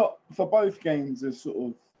been a lot for both games of sort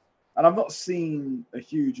of, and I've not seen a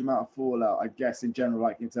huge amount of fallout, I guess, in general,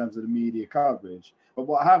 like in terms of the media coverage. But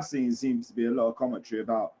what I have seen seems to be a lot of commentary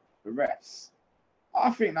about the refs.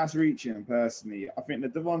 I think that's reaching, personally. I think the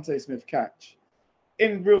Devonta Smith catch,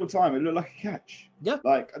 in real time, it looked like a catch. Yeah.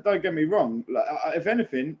 Like, don't get me wrong. Like, if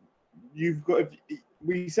anything,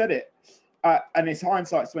 we said it, and it's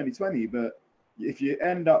hindsight's 2020. But if you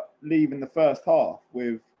end up leaving the first half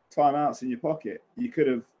with timeouts in your pocket, you could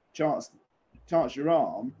have chanced your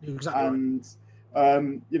arm. Exactly.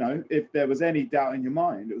 And if there was any doubt in your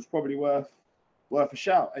mind, it was probably worth a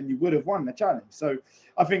shout, and you would have won the challenge. So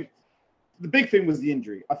I think the big thing was the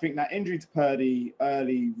injury. I think that injury to Purdy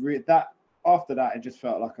early, after that, it just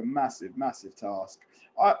felt like a massive, massive task.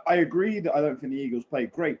 I agree that I don't think the Eagles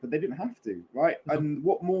played great, but they didn't have to, right? Mm-hmm. And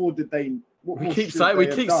what more did they we keep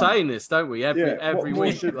saying this, don't we? Every what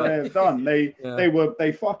week. Should they have done?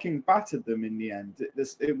 They fucking battered them in the end.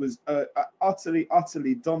 It was a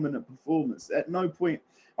utterly dominant performance. At no point,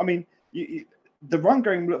 I mean, the run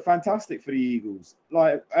game looked fantastic for the Eagles.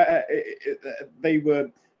 Like they were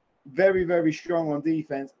very, very strong on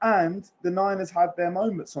defense, and the Niners had their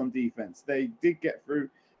moments on defense. They did get through.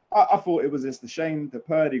 I thought it was just a shame that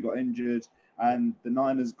Purdy got injured. And the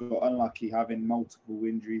Niners got unlucky having multiple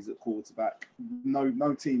injuries at quarterback.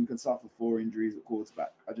 No team can suffer 4 injuries at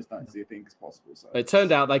quarterback. I just don't see a thing as possible. So it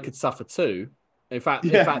turned out they could suffer 2. In fact,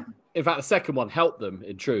 the second one helped them.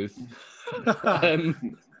 In truth,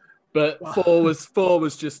 but 4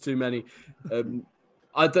 was just too many.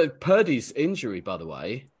 Purdy's injury, by the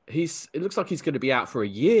way, it looks like he's going to be out for a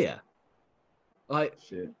year. Like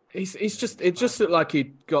it just looked like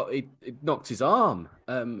he knocked his arm,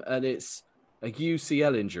 and it's a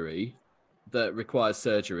UCL injury that requires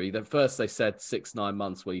surgery. Then first they said 6-9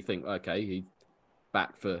 months, where you think, okay, he's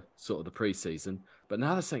back for sort of the preseason. But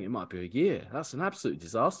now they're saying it might be a year. That's an absolute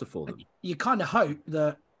disaster for them. You kind of hope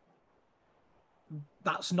that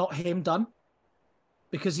that's not him done,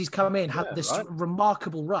 because he's come in, had this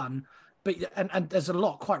remarkable run. But and there's a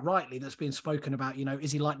lot, quite rightly, that's been spoken about. You know,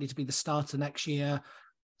 is he likely to be the starter next year?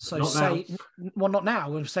 So not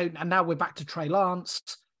now. And now we're back to Trey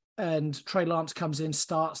Lance. And Trey Lance comes in,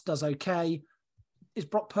 starts, does okay. Is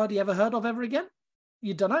Brock Purdy ever heard of ever again?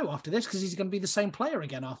 You don't know after this, because he's going to be the same player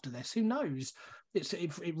again after this. Who knows?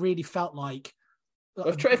 It really felt like...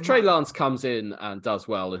 If Trey Lance comes in and does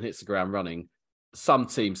well and hits the ground running, some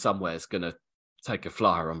team somewhere is going to take a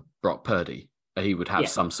flyer on Brock Purdy. He would have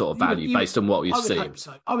some sort of value based on what we've seen.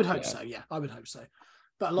 I would hope so. Yeah, I would hope so.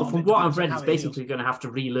 But from what I've read, he's basically going to have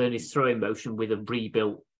to relearn his throwing motion with a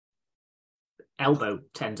rebuilt elbow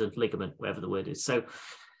tendon, ligament, whatever the word is. So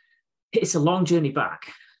it's a long journey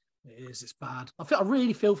back. It is. It's bad. I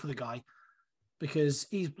really feel for the guy, because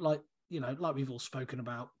he's like we've all spoken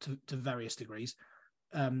about to various degrees.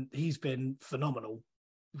 He's been phenomenal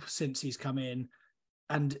since he's come in,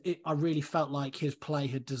 and I really felt like his play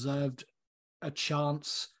had deserved a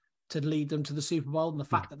chance to lead them to the Super Bowl. And the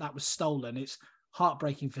fact that was stolen, it's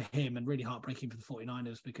heartbreaking for him and really heartbreaking for the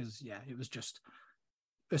 49ers, because it was just,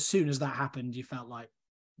 as soon as that happened, you felt like,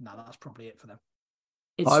 no, that's probably it for them.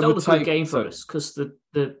 It's still a good game for us, because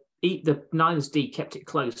the Niners D kept it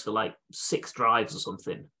close for like 6 drives or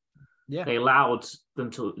something. Yeah, they allowed the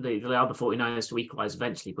 49ers to equalize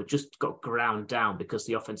eventually, but just got ground down because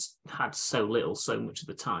the offense had so much of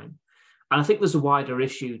the time. And I think there's a wider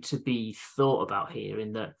issue to be thought about here,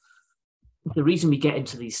 in that the reason we get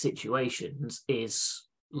into these situations is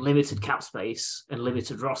limited cap space and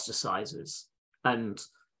limited roster sizes. And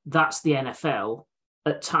that's the NFL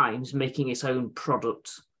at times making its own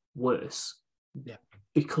product worse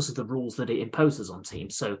because of the rules that it imposes on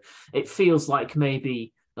teams. So it feels like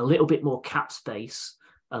maybe a little bit more cap space,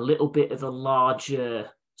 a little bit of a larger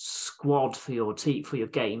squad for your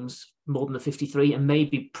games, more than the 53, and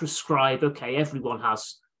maybe prescribe, okay, everyone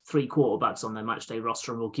has 3 quarterbacks on their match day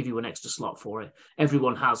roster and we'll give you an extra slot for it.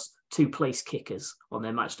 Everyone has 2 place kickers on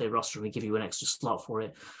their match day roster and we give you an extra slot for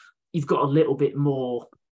it. You've got a little bit more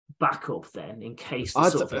backup then, in case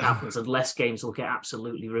this sort of thing happens, and less games will get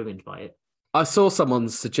absolutely ruined by it. I saw someone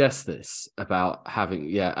suggest this about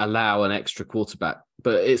having, allow an extra quarterback,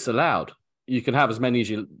 but it's allowed. You can have as many as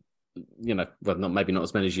maybe not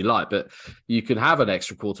as many as you like, but you can have an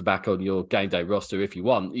extra quarterback on your game day roster if you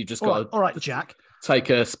want. You just got to, all right, Jack, take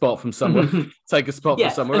a spot from somewhere. From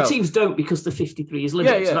somewhere else. Teams don't, because the 53 is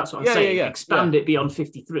limited. So that's what I'm saying. Expand it beyond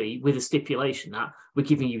 53 with a stipulation that we're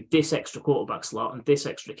giving you this extra quarterback slot and this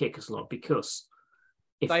extra kicker slot, because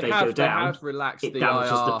if they go down, it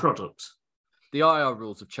damages the product. The IR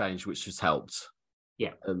rules have changed, which has helped.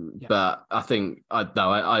 But I think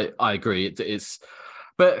I agree. It's,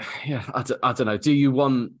 but I don't know. Do you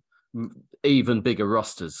want even bigger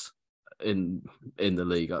rosters in the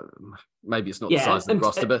league? Maybe it's not the size of the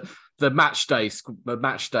roster, but the match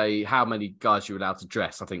day, how many guys you're allowed to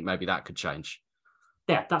dress, I think maybe that could change.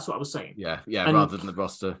 Yeah, that's what I was saying. Rather than the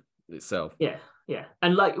roster itself. Yeah.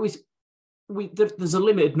 And like there's a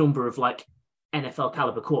limited number of like NFL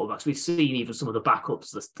caliber quarterbacks. We've seen even some of the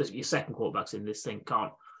backups, your second quarterbacks in this thing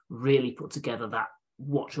can't really put together that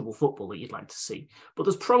watchable football that you'd like to see. But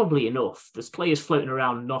there's probably enough. There's players floating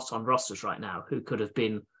around not on rosters right now who could have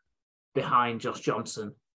been behind Josh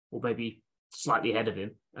Johnson, or maybe slightly ahead of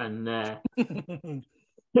him, and and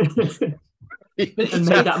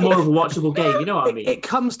made that more of a watchable game. You know what I mean? It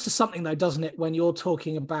comes to something though, doesn't it, when you're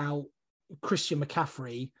talking about Christian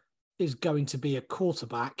McCaffrey is going to be a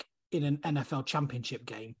quarterback in an NFL championship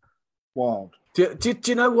game. Wild. Do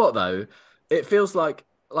you know what though? it feels like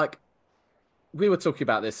we were talking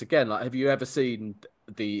about this again. Like, have you ever seen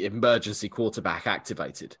the emergency quarterback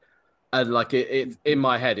activated? And like it in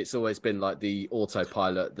my head, it's always been like the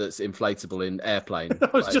autopilot that's inflatable in airplane. I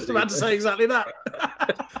was just about to say exactly that.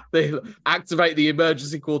 They activate the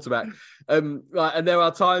emergency quarterback. And there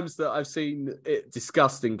are times that I've seen it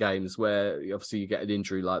discussed in games where obviously you get an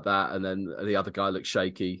injury like that, and then the other guy looks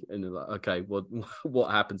shaky, and you're like, okay,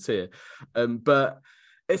 what happens here? But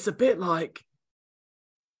it's a bit like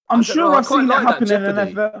I'm sure I've seen it happen in an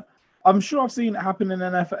NFL. I'm sure I've seen it happen in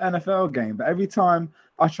an NFL game, but every time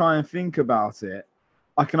I try and think about it,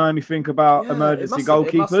 I can only think about emergency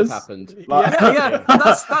goalkeepers. It must have happened. Like,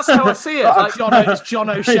 that's how I see it. Like, it's John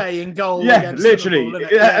O'Shea in goal. Yeah, literally.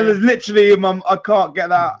 It was literally I can't get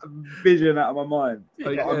that vision out of my mind.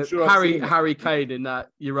 I'm sure Harry Kane in that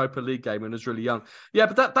Europa League game when he was really young. Yeah,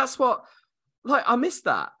 but that's what. Like, I miss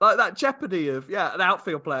that. Like that jeopardy of an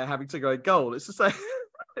outfield player having to go in goal. It's the same.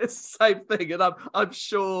 It's the same thing, and I'm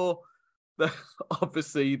sure that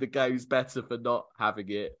obviously the game's better for not having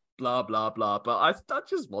it. Blah blah blah. But I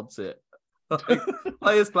just want it. Like,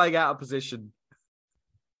 players playing out of position.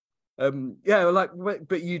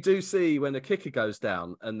 But you do see when a kicker goes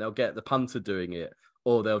down, and they'll get the punter doing it,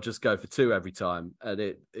 or they'll just go for two every time, and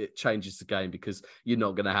it changes the game because you're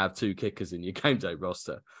not going to have two kickers in your game day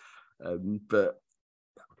roster. But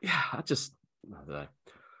yeah, I don't know.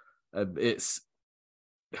 It's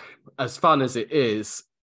as fun as it is.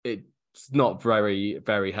 It's not very,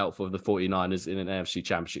 very helpful for the 49ers in an AFC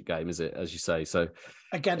Championship game, is it? As you say, so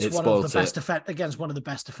against one of the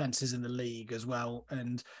best defenses in the league as well,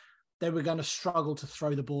 and they were going to struggle to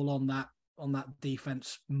throw the ball on that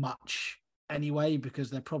defense much anyway, because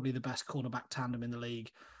they're probably the best cornerback tandem in the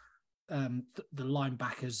league. The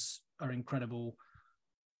linebackers are incredible,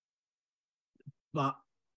 but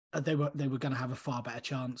they were going to have a far better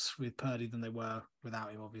chance with Purdy than they were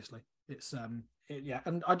without him. Obviously, it's and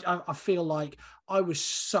I feel like I was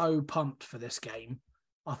so pumped for this game.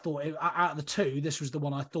 I thought out of the two, this was the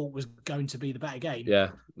one I thought was going to be the better game. Yeah.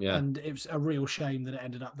 And it was a real shame that it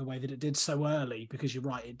ended up the way that it did so early, because you're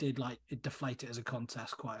right, it deflated as a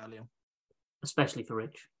contest quite early on, especially for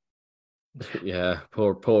Rich. Yeah,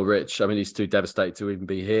 poor Rich. I mean, he's too devastated to even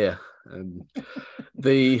be here.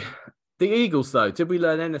 The Eagles, though, did we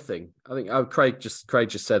learn anything? I think Craig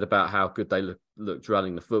just said about how good they looked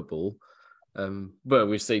running the football. Well,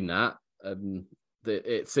 we've seen that.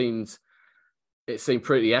 It seemed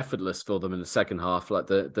pretty effortless for them in the second half. Like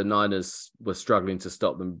the Niners were struggling to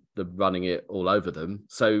stop them running it all over them.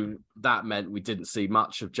 So that meant we didn't see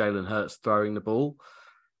much of Jalen Hurts throwing the ball.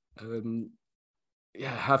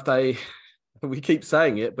 Have they? We keep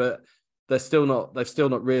saying it, but they've still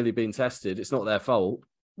not really been tested. It's not their fault.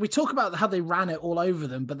 We talk about how they ran it all over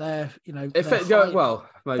them, but the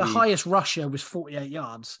highest rusher was 48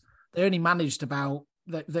 yards. They only managed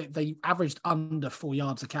they averaged under 4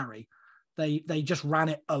 yards a carry. They just ran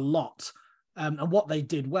it a lot. And what they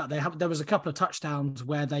did well, there was a couple of touchdowns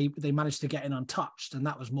where they managed to get in untouched, and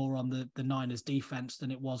that was more on the Niners defense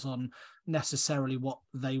than it was on necessarily what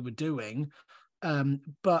they were doing.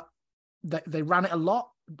 But they ran it a lot.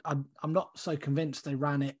 I'm not so convinced they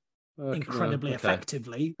ran it incredibly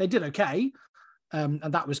effectively. They did okay, and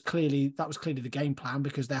that was clearly the game plan,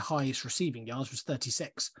 because their highest receiving yards was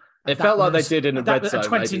 36. It felt like they did in a red zone.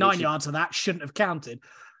 29 yards of that shouldn't have counted.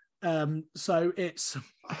 So it's.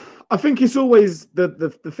 I think it's always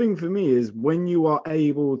the thing for me is when you are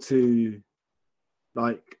able to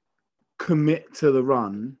commit to the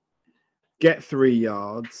run, get 3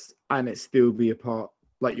 yards, and it still be a part,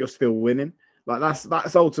 like you're still winning. Like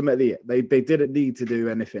that's ultimately it. They didn't need to do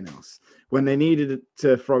anything else. When they needed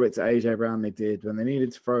to throw it to AJ Brown, they did. When they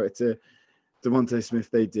needed to throw it to Devontae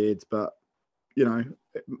Smith, they did. But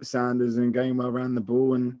Sanders and Gainwell ran the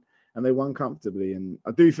ball and they won comfortably. And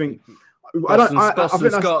I do think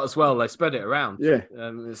Boston Scott as well. They spread it around. Yeah,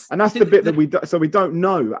 and that's the bit that we don't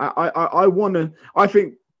know. I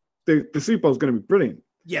think the Super Bowl is going to be brilliant.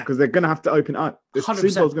 Yeah, because they're going to have to open it up. The Super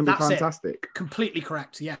Bowl is going to be fantastic. Completely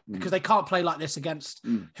correct. Yeah, because they can't play like this against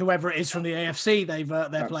whoever it is from the AFC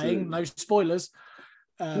they're playing. No spoilers.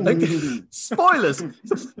 Spoilers.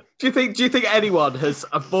 Do you think anyone has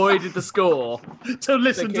avoided the score to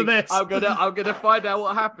listen to this? I'm gonna find out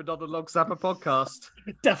what happened on the Long Snapper podcast.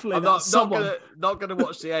 Definitely, I'm not gonna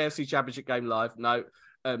watch the AFC Championship game live. No,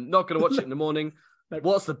 not gonna watch it in the morning.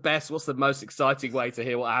 What's the most exciting way to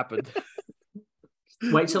hear what happened?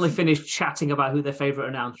 Wait till they finish chatting about who their favourite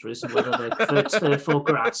announcer is and whether they prefer turf or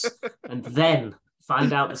grass, and then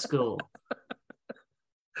find out the score.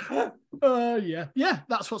 Yeah,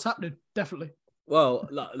 that's what's happening. Definitely. Well,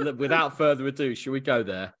 without further ado, should we go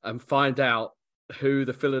there and find out who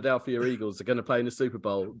the Philadelphia Eagles are going to play in the Super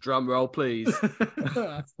Bowl? Drum roll, please.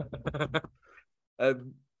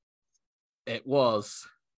 It was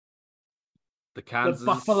the Kansas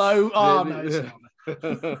Buffalo. Oh, no, it's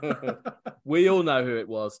not. We all know who it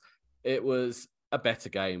was. It was a better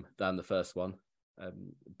game than the first one.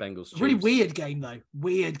 Bengals. Really weird game, though.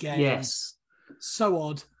 Weird game. Yes. So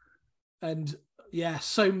odd. And yeah,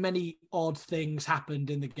 so many odd things happened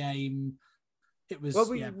in the game. It was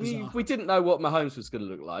we didn't know what Mahomes was going to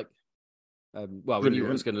look like. We knew what it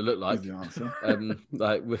was going to look like. We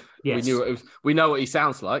knew it was, we know what he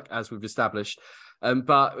sounds like, as we've established.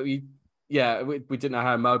 But we didn't know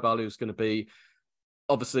how mobile he was going to be.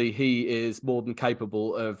 Obviously, he is more than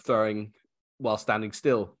capable of throwing while standing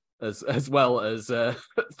still, as well as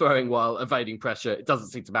throwing while evading pressure. It doesn't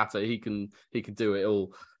seem to matter. He can do it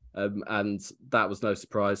all, and that was no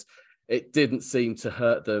surprise. It didn't seem to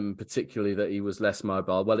hurt them particularly that he was less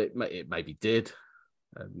mobile. Well, it maybe did,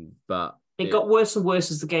 but it got worse and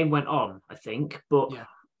worse as the game went on, I think. But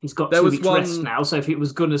he's got 2 weeks rest now, so if it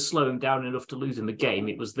was going to slow him down enough to lose him a game,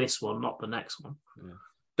 it was this one, not the next one. Yeah.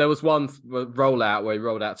 There was one rollout where he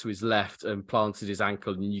rolled out to his left and planted his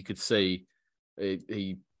ankle, and you could see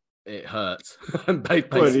it hurt.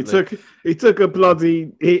 Well, he took a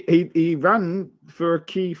bloody he ran for a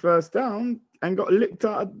key first down and got licked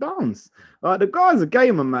out of bounds. The guy's a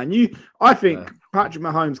gamer, man. I think Patrick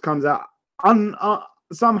Mahomes comes out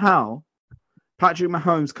somehow. Patrick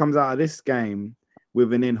Mahomes comes out of this game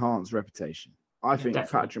with an enhanced reputation. I think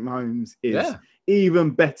definitely. Patrick Mahomes is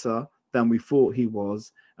even better than we thought he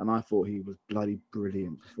was, and I thought he was bloody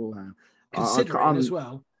brilliant beforehand. Considering as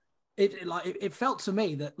well, it felt to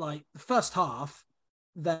me that like the first half,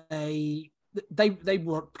 they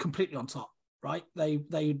were completely on top, right?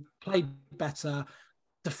 They played better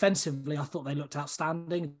defensively. I thought they looked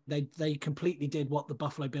outstanding. They completely did what the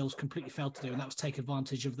Buffalo Bills completely failed to do, and that was take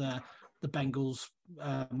advantage of the Bengals.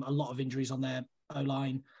 A lot of injuries on their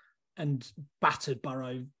O-line and battered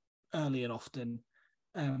Burrow early and often.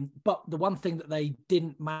 But the one thing that they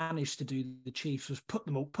didn't manage to do, the Chiefs, was put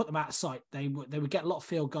them out of sight. They would get a lot of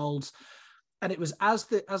field goals, and it was as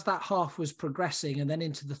that half was progressing, and then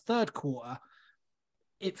into the third quarter,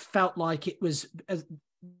 it felt like it was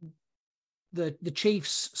the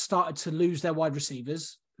Chiefs started to lose their wide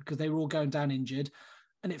receivers because they were all going down injured,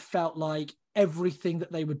 and it felt like everything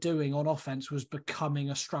that they were doing on offense was becoming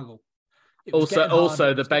a struggle.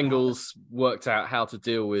 Also, the Bengals worked out how to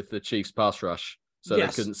deal with the Chiefs' pass rush. So they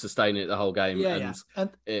couldn't sustain it the whole game,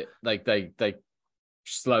 and they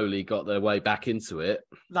slowly got their way back into it.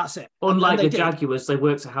 That's it. Unlike the Jaguars, they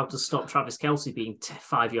worked out how to stop Travis Kelce being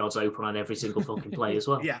 5 yards open on every single fucking play as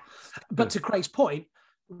well. Yeah, but to Craig's point,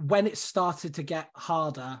 when it started to get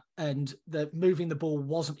harder and moving the ball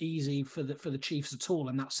wasn't easy for the Chiefs at all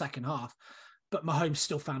in that second half, but Mahomes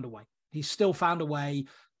still found a way. He still found a way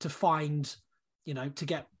to find, to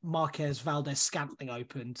get Marquez Valdez-Scantling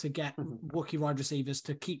open, to get rookie wide receivers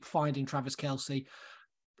to keep finding Travis Kelce.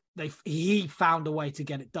 He found a way to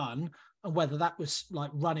get it done. And whether that was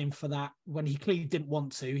like running for that when he clearly didn't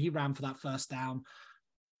want to, he ran for that first down.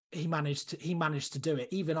 He managed to do it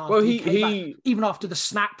even after even after the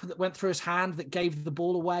snap that went through his hand that gave the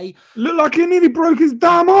ball away. Looked like he nearly broke his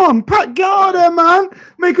damn arm. Pat, get out there, man.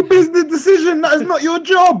 Make a business decision. That is not your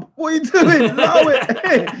job. What are you doing? Allow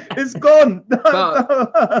it. It's gone.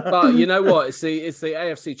 But you know what? It's the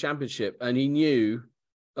AFC Championship, and he knew,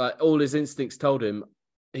 all his instincts told him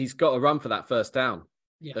he's got to run for that first down.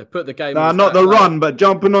 Yeah. They put the game. Not the run, but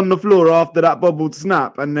jumping on the floor after that bobbled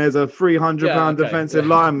snap, and there's a 300-pound defensive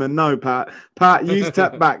lineman. No, Pat, you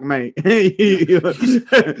step back, mate.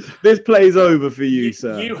 This play's over for you,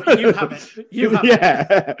 sir. You have it. You have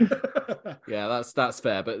it. Yeah, that's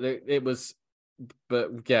fair. But it was,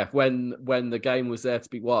 when the game was there to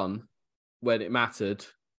be won, when it mattered,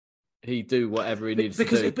 he'd do whatever he needed to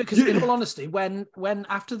do. Because in all honesty, when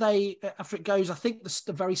after it goes, I think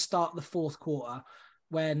the very start of the fourth quarter,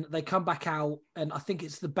 when they come back out, and I think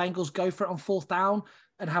it's the Bengals go for it on fourth down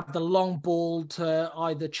and have the long ball to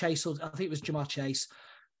either Chase or I think it was Jamar Chase.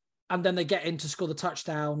 And then they get in to score the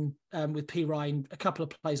touchdown with P. Ryan a couple of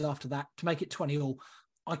plays after that to make it 20-all.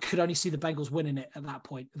 I could only see the Bengals winning it at that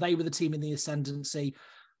point. They were the team in the ascendancy.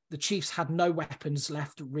 The Chiefs had no weapons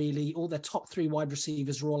left, really. All their top three wide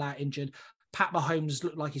receivers were all out injured. Pat Mahomes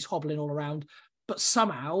looked like he's hobbling all around. But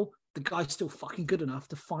somehow the guy's still fucking good enough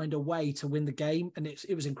to find a way to win the game, and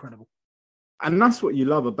it was incredible. And that's what you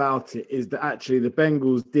love about it, is that actually the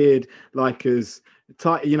Bengals did like as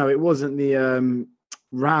tight. It wasn't the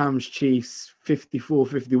Rams Chiefs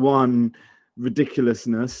 54-51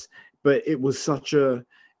 ridiculousness. but it was such an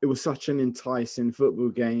enticing football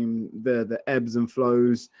game. The ebbs and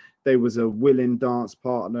flows. There was a willing dance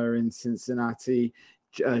partner in Cincinnati.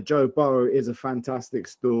 Joe Burrow is a fantastic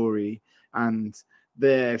story, and the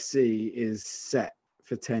AFC is set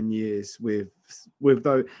for 10 years with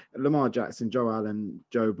though Lamar Jackson, Joe Allen,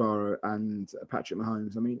 Joe Burrow, and Patrick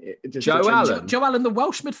Mahomes. I mean, it just Joe Allen, the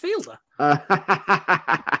Welsh midfielder.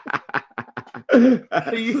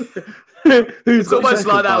 It's almost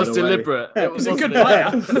like that was deliberate. It was a good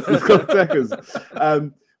player. He's got Deckers.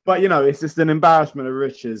 But it's just an embarrassment of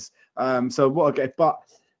riches. So what I get, but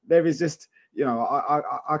there is just,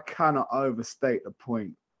 I cannot overstate the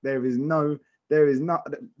point. There is nothing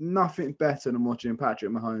better than watching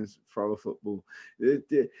Patrick Mahomes throw a football.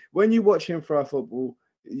 When you watch him throw a football,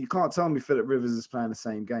 you can't tell me Philip Rivers is playing the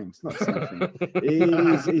same game. It's not the same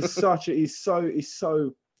thing. He's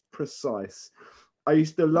so precise. I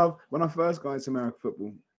used to love when I first got into American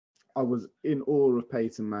football. I was in awe of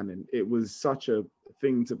Peyton Manning. It was such a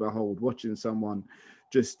thing to behold, watching someone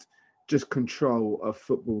just control a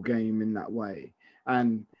football game in that way.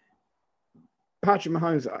 And Patrick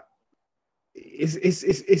Mahomes,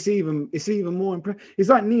 it's even more impressive. It's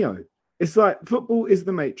like Neo. It's like football is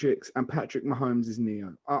the Matrix and Patrick Mahomes is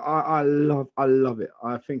Neo. I love it.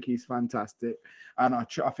 I think he's fantastic, and I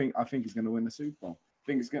think he's going to win the Super Bowl.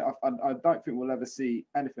 I don't think we'll ever see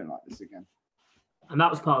anything like this again. And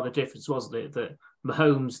that was part of the difference, wasn't it? That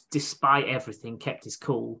Mahomes, despite everything, kept his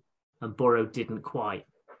cool, and Burrow didn't quite.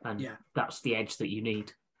 And that's the edge that you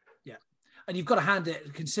need. Yeah, and you've got to hand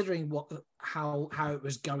it, considering how it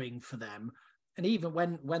was going for them. And even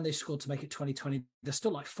when they scored to make it 2020, there's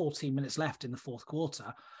still like 14 minutes left in the fourth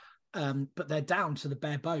quarter. But they're down to the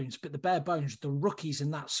bare bones. But the bare bones, the rookies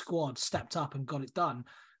in that squad stepped up and got it done.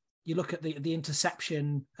 You look at the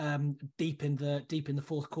interception deep in the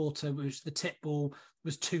fourth quarter, which the tip ball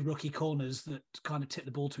was two rookie corners that kind of tipped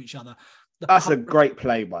the ball to each other. That's a great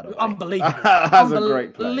play, by the way. Unbelievable. That's a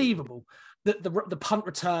great play. Unbelievable. The punt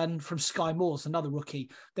return from Sky Moore's another rookie.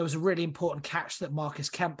 There was a really important catch that Marcus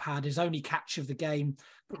Kemp had, his only catch of the game,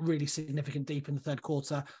 but really significant deep in the third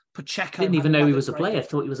quarter. Pacheco didn't even know he was a player. I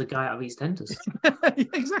thought he was a guy out of EastEnders.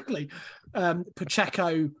 Exactly.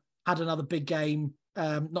 Pacheco had another big game,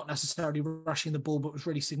 not necessarily rushing the ball, but was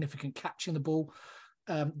really significant catching the ball.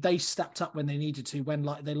 They stepped up when they needed to. When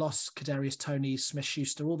they lost Kadarius Toney,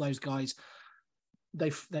 Smith-Schuster, all those guys. They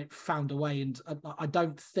found a way, and I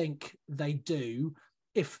don't think they do.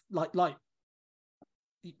 If like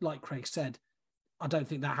Craig said, I don't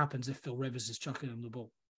think that happens if Phil Rivers is chucking them the ball.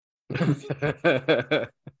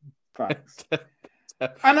 Facts.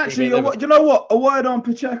 And actually, you know what? A word on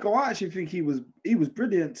Pacheco. I actually think he was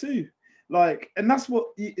brilliant too. And that's what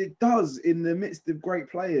it does in the midst of great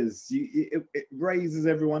players. It raises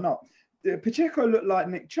everyone up. Pacheco looked like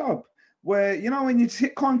Nick Chubb. Where, when you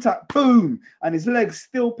hit contact, boom, and his legs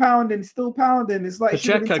still pounding. It's like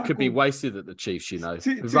Pacheco could be wasted at the Chiefs,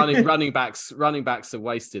 running backs are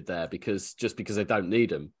wasted there because they don't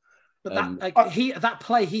need him. But that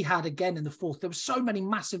play he had again in the fourth, there were so many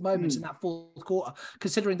massive moments in that fourth quarter,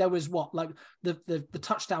 considering there was the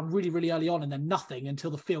touchdown really, really early on and then nothing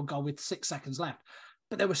until the field goal with 6 seconds left.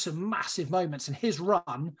 But there were some massive moments in his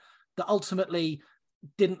run that ultimately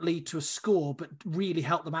didn't lead to a score, but really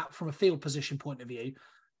helped them out from a field position point of view,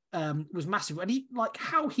 was massive. And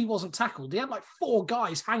how he wasn't tackled. He had 4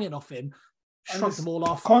 guys hanging off him, shrugged them all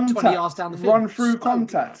off 20 yards down the field. Run through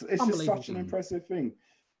contact. It's just such an impressive thing.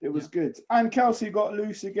 It was good. And Kelsey got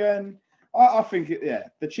loose again. I think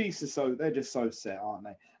the Chiefs they're just so set, aren't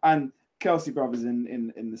they? And Kelsey brothers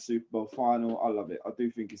in the Super Bowl final. I love it. I do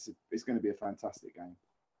think it's going to be a fantastic game.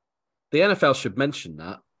 The NFL should mention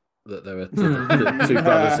that there are two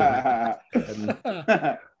brothers.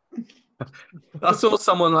 I saw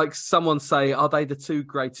someone say, "Are they the two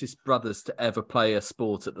greatest brothers to ever play a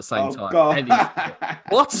sport at the same time?" God.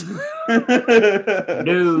 What?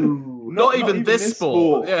 No, not even this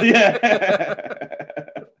sport. Yeah.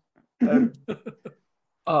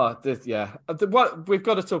 We've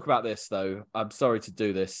got to talk about this though. I'm sorry to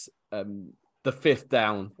do this. The fifth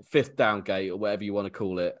down gate, or whatever you want to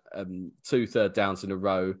call it, 2 third downs in a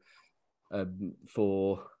row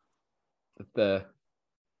for the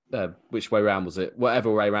which way round was it?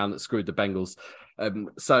 Whatever way round that screwed the Bengals.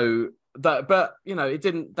 But it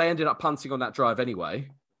didn't. They ended up punting on that drive anyway.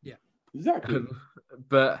 Yeah, exactly.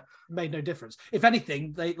 But made no difference. If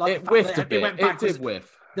anything, it whiffed a bit. It did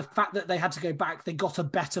whiff. The fact that they had to go back, they got a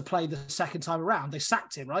better play the second time around. They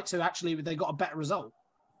sacked him, right? So actually, they got a better result.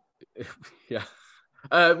 Yeah.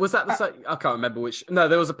 Was that the same? I can't remember which. No,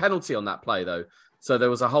 there was a penalty on that play, though. So there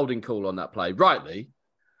was a holding call on that play, rightly.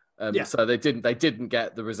 So they didn't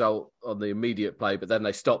get the result on the immediate play, but then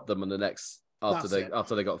they stopped them on the next after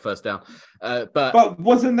they got first down. But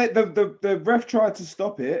wasn't it the ref tried to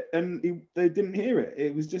stop it and they didn't hear it?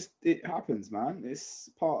 It was just, it happens, man. It's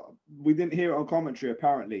we didn't hear it on commentary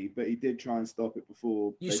apparently, but he did try and stop it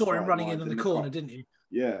before. You saw him running in the corner, didn't you?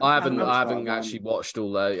 Yeah, I haven't actually watched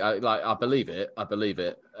all. I believe it.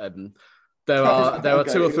 There are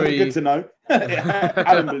two or three. Good to know.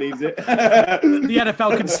 Alan believes it. The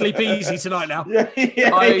NFL can sleep easy tonight now.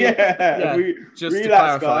 Just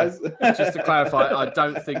to clarify, I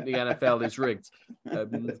don't think the NFL is rigged. I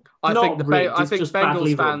think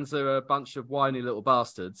Bengals fans are a bunch of whiny little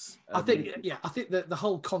bastards. I think that the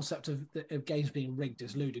whole concept of games being rigged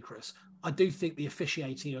is ludicrous. I do think the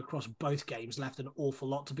officiating across both games left an awful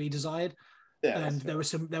lot to be desired, and there were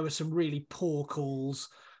some really poor calls.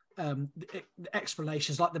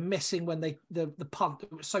 Explanations like the missing when the punt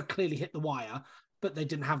was so clearly hit the wire, but they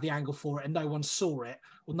didn't have the angle for it and no one saw it.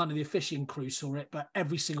 Well, none of the officiating crew saw it, but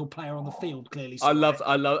every single player on the field clearly saw it.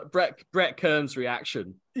 I love Brett Kern's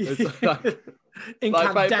reaction. Basically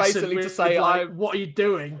to say, what are you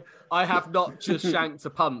doing? I have not just shanked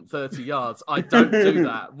a punt 30 yards. I don't do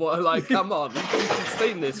that. What? Come on, you've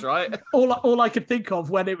seen this, right? All I could think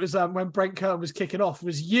of when it was when Brent Kern was kicking off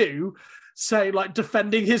was you say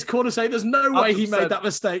defending his corner, saying there's no way 100%. He made that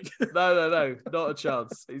mistake. No, not a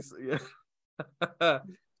chance. I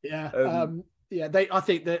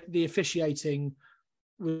think that the officiating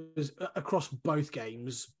was across both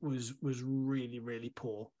games was really, really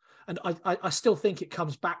poor, and I still think it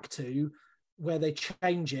comes back to where they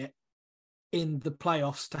change it in the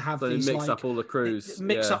playoffs to have these mix up all the crews,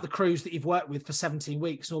 up the crews that you've worked with for 17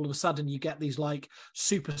 weeks, and all of a sudden you get these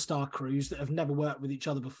superstar crews that have never worked with each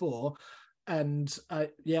other before. And I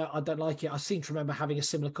don't like it. I seem to remember having a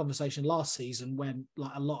similar conversation last season when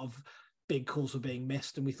a lot of big calls were being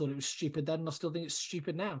missed, and we thought it was stupid then, and I still think it's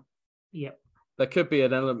stupid now. Yep. There could be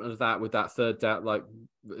an element of that with that third down,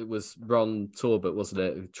 it was Ron Torbert, wasn't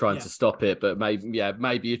it, trying to stop it? But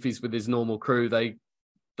maybe if he's with his normal crew, they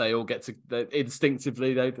all get to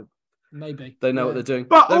instinctively they know what they're doing.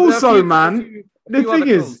 But also, man, the thing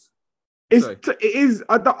is. It is.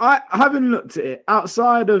 I haven't looked at it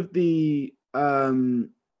outside of the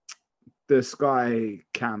Sky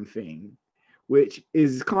Cam thing, which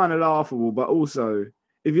is kind of laughable. But also,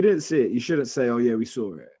 if you didn't see it, you shouldn't say, "Oh yeah, we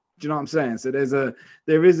saw it." Do you know what I'm saying? So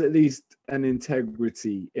there is at least an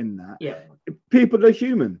integrity in that. Yeah, people are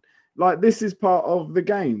human. This is part of the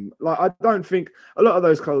game. I don't think a lot of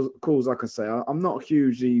those calls. Like I say, I'm not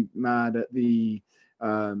hugely mad at the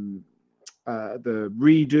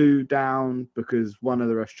redo down because one of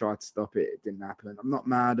the refs tried to stop it. It didn't happen. I'm not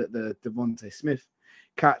mad at the Devontae Smith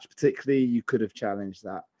catch, particularly. You could have challenged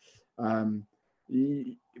that.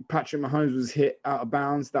 Patrick Mahomes was hit out of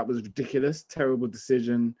bounds. That was ridiculous. Terrible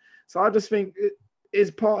decision. So I just think it is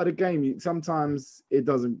part of the game. Sometimes it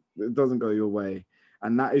doesn't go your way,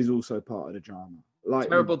 and that is also part of the drama.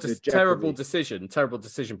 Terrible decision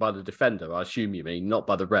by the defender. I assume you mean, not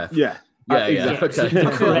by the ref. Yeah. Exactly.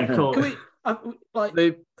 Okay. Correct call.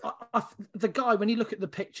 The guy, when you look at the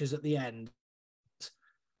pictures at the end,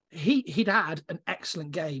 he'd had an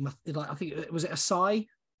excellent game. I think it was Asai.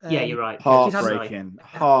 Yeah, you're right. Heartbreaking.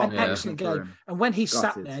 An excellent game. And when he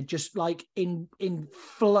sat there, just in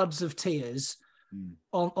floods of tears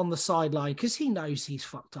on the sideline, because he knows he's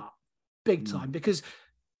fucked up big time. Because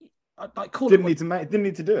didn't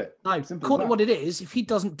need to do it. No, call it what it is. If he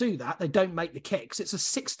doesn't do that, they don't make the kicks. It's a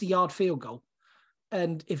 60-yard field goal.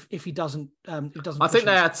 And if he doesn't, I think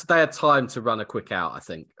they had time to run a quick out. I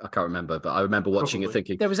can't remember, but I remember watching it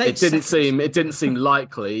thinking there was it didn't seem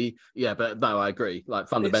likely. Yeah, but no, I agree.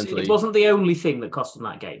 Fundamentally, it wasn't the only thing that cost them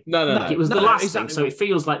that game. No. It was the last thing, so it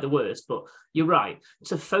feels like the worst. But you're right,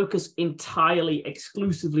 to focus entirely,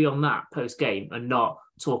 exclusively on that post game and not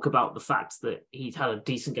talk about the fact that he'd had a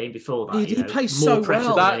decent game before that. He plays more so pressure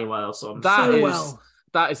well. than anywhere else on.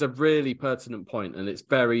 That is a really pertinent point, and it's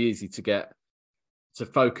very easy to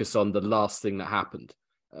focus on the last thing that happened.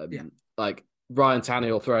 Ryan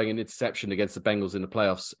Tannehill throwing an interception against the Bengals in the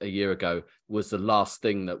playoffs a year ago was the last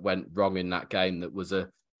thing that went wrong in that game. That was a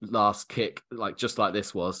last kick, just like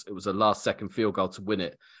this was. It was a last second field goal to win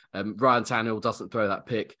it. Ryan Tannehill doesn't throw that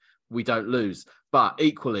pick, we don't lose. But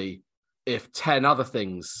equally, if 10 other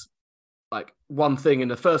things, one thing in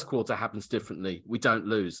the first quarter happens differently, we don't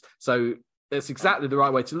lose. So it's exactly the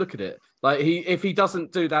right way to look at it. If he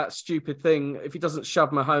doesn't do that stupid thing, if he doesn't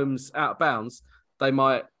shove Mahomes out of bounds, they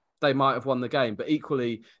might have won the game. But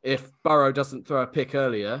equally, if Burrow doesn't throw a pick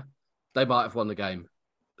earlier, they might have won the game.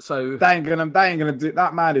 So they ain't gonna do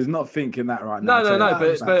that. Man is not thinking that right now.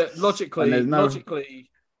 No. But logically,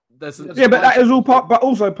 Yeah, but that is all part, but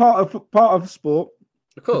also part of sport,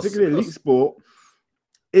 of course, particularly elite sport,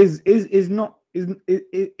 is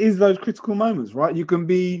those critical moments, right? You can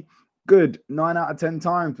be good 9 out of 10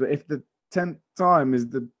 times, but if the 10th time is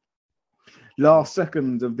the last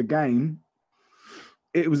second of the game,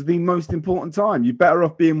 it was the most important time. You're better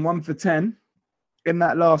off being 1 for 10 in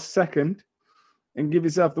that last second and give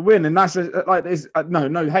yourself the win. And that's like this.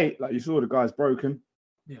 No hate. Like, you saw the guy's broken.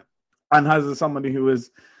 Yeah. And as somebody who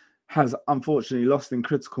has unfortunately lost in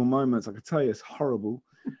critical moments, I can tell you it's horrible.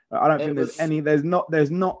 I don't think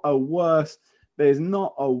there's not a worse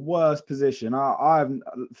position. I've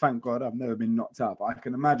thank God I've never been knocked out, but I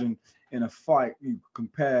can imagine in a fight you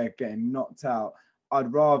compare getting knocked out.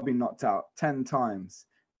 I'd rather be knocked out 10 times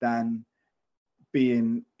than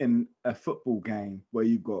being in a football game where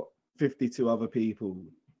you've got 52 other people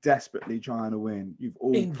desperately trying to win. You've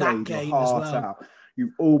all in played your heart out.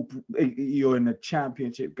 You're in a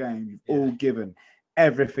championship game. You've all given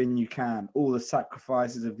everything you can, all the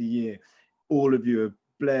sacrifices of the year. All of you have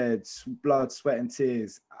bled, blood, sweat, and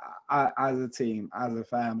tears as a team, as a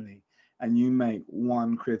family, and you make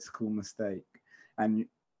one critical mistake, and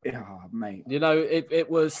mate, you know, it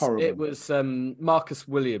was horrible. It was Marcus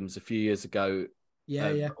Williams a few years ago.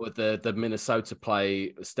 With the Minnesota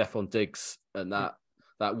play, Stephon Diggs, and that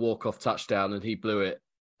walk-off touchdown, and he blew it,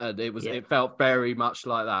 and it felt very much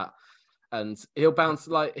like that. And he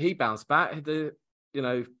bounced back.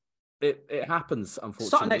 It happens, unfortunately.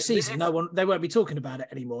 Starting next season, they won't be talking about it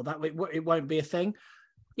anymore. That it won't be a thing.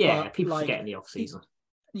 Yeah, people forget in the off season.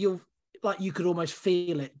 You could almost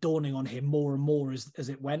feel it dawning on him more and more as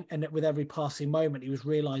it went, and with every passing moment, he was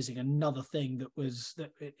realizing another thing that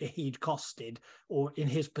he'd costed, or in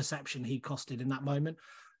his perception, he'd costed in that moment.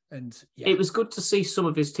 And it was good to see some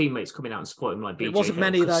of his teammates coming out and support him. Like BJ it wasn't Hill,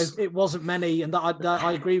 many though. It wasn't many, and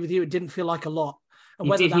I agree with you. It didn't feel like a lot. And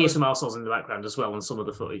you did hear some arseholes in the background as well on some of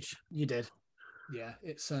the footage. You did, yeah.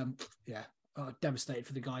 It's devastated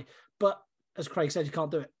for the guy, but as Craig said, you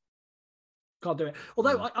can't do it. Can't do it.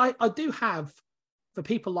 Although I do have, for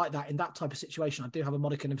people like that in that type of situation, I do have a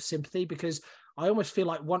modicum of sympathy, because I almost feel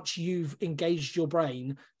like once you've engaged your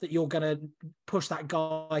brain, that you're going to push that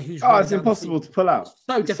guy who's... Oh, it's impossible to pull out.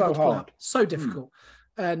 So difficult to pull out. So difficult.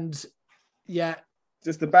 And yeah.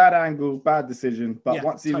 Just a bad angle, bad decision. But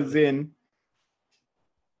once he was in...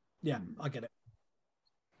 Yeah, I get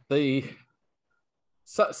it.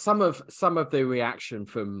 Some of the reaction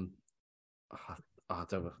from...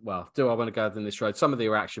 do I want to go down this road? Some of the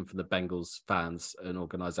reaction from the Bengals fans and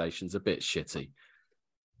organisations a bit shitty,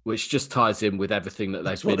 which just ties in with everything that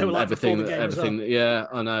they've been, everything. Yeah,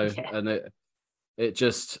 I know, and it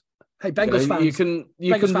just. Hey, Bengals fans, you can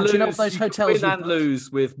lose, what those hotels win and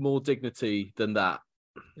lose with more dignity than that.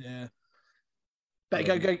 Yeah,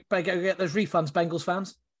 better go get those refunds, Bengals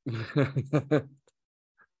fans.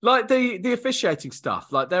 Like the officiating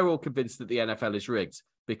stuff, like they're all convinced that the NFL is rigged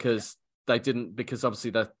because. Because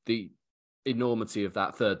obviously the enormity of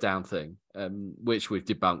that third down thing, which we've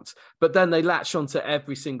debunked. But then they latch onto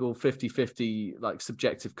every single 50-50 like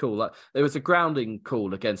subjective call. Like there was a grounding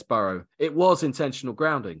call against Burrow. It was intentional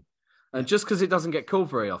grounding. And just because it doesn't get called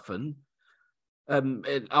very often,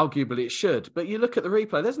 arguably it should. But you look at the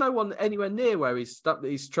replay, there's no one anywhere near where he's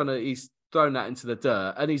thrown that into the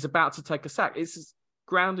dirt and he's about to take a sack. It's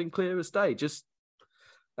grounding clear as day. Just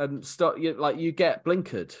you get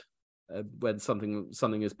blinkered. When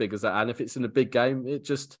something as big as that, and if it's in a big game,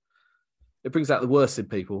 it brings out the worst in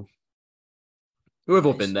people. We've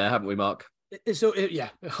all been there, haven't we, Mark?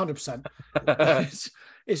 100%.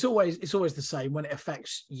 It's always the same when it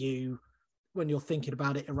affects you. When you're thinking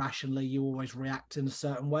about it irrationally, you always react in a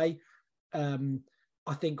certain way. I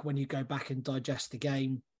think when you go back and digest the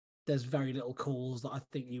game, there's very little calls that I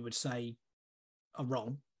think you would say are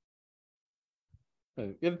wrong.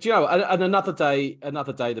 Do you know? And another day, the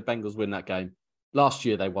Bengals win that game. Last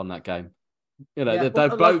year, they won that game. You know,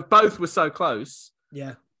 both were so close.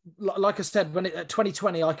 Yeah, like I said, when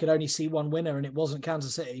 2020, I could only see one winner, and it wasn't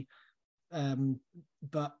Kansas City.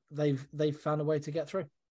 But they've found a way to get through.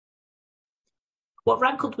 What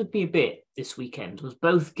rankled with me a bit this weekend was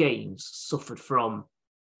both games suffered from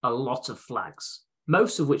a lot of flags.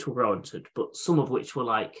 Most of which were warranted, but some of which were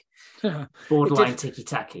like borderline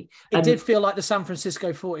ticky-tacky. It did feel like the San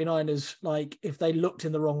Francisco 49ers, like if they looked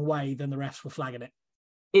in the wrong way, then the refs were flagging it.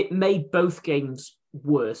 It made both games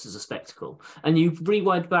worse as a spectacle. And you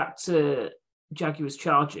rewind back to Jaguars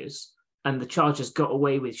Chargers, and the Chargers got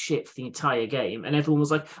away with shit for the entire game. And everyone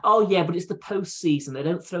was like, oh yeah, but it's the postseason. They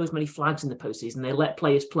don't throw as many flags in the postseason. They let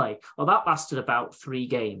players play. Well, that lasted about 3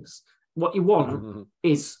 games. What you want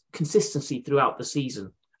is consistency throughout the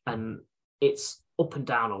season. And it's up and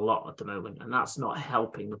down a lot at the moment, and that's not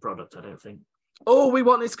helping the product, I don't think. All we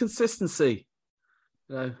want is consistency.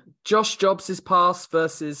 Josh Jobs' pass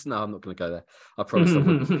versus... No, I'm not going to go there. I promise I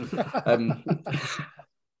wouldn't.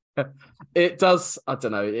 It does... I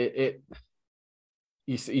don't know.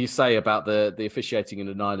 You say about the officiating in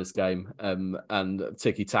the Niners game and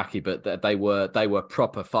ticky-tacky, but they were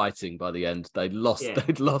proper fighting by the end. They'd lost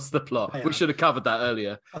the plot. Yeah. We should have covered that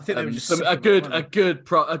earlier. I think they were just a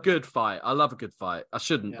good fight. I love a good fight. I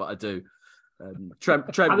shouldn't, but I do.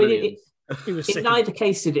 Trent Williams. In neither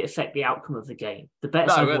case did it affect the outcome of the game. The better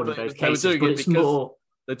side won in both cases, but it's more...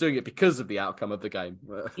 They're doing it because of the outcome of the game.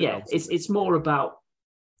 Yeah, it's more about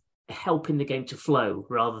helping the game to flow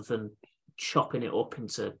rather than chopping it up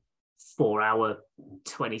into 4-hour,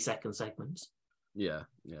 20-second segments. Yeah.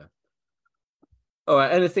 All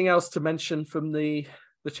right, anything else to mention from the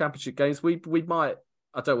championship games? We might...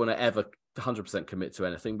 I don't want to ever 100% commit to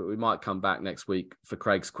anything, but we might come back next week for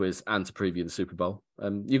Craig's quiz and to preview the Super Bowl.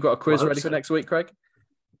 You've got a quiz ready for next week, Craig?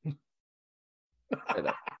 Say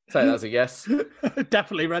that as a yes.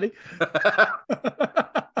 Definitely ready.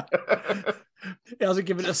 He hasn't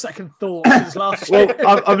given it a second thought since last year.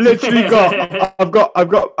 Well, I've literally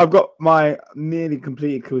got my nearly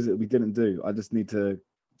completed quiz that we didn't do. I just need to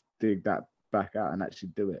dig that back out and actually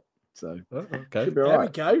do it. So okay, should be all there right.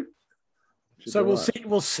 we go. So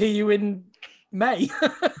we'll see you in May.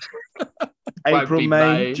 April,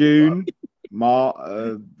 May, June, March.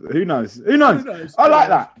 Who knows? I like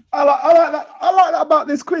that. I like that. I like that about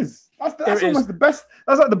this quiz. That's almost the best.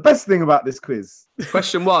 That's like the best thing about this quiz.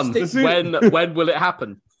 Question 1: When will it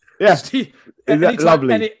happen? Yeah,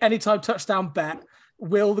 lovely. Anytime touchdown bet.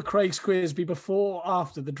 Will the Craig's quiz be before or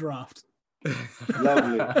after the draft?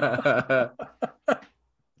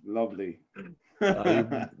 Lovely.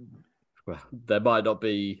 Well, there might not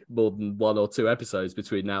be more than 1 or 2 episodes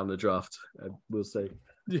between now and the draft. We'll see.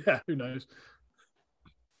 Yeah, who knows?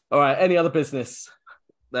 All right. Any other business?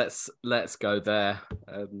 Let's go there.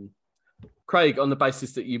 Craig, on the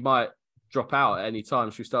basis that you might drop out at any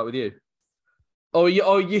time, should we start with you? Or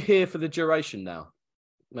are you here for the duration now?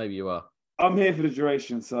 Maybe you are. I'm here for the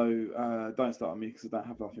duration, so don't start on me because I don't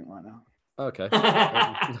have nothing right now. Okay.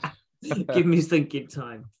 Give me thinking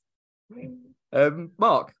time.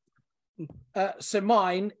 Mark. So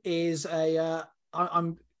mine is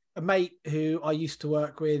I'm a mate who I used to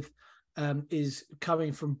work with. Is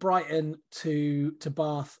coming from Brighton to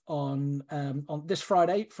Bath on this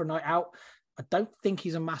Friday for a night out. I don't think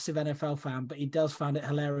he's a massive NFL fan, but he does find it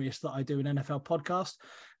hilarious that I do an NFL podcast.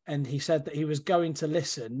 And he said that he was going to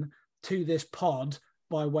listen to this pod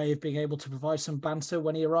by way of being able to provide some banter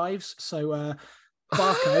when he arrives. So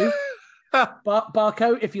Barco,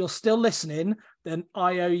 Barco, if you're still listening, then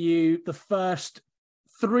I owe you the first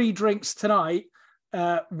 3 drinks tonight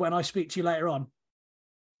when I speak to you later on.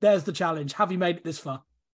 There's the challenge. Have you made it this far?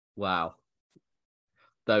 Wow.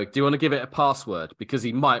 Though, do you want to give it a password? Because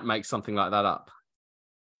he might make something like that up.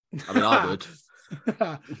 I mean, I would.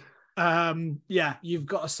 Yeah, you've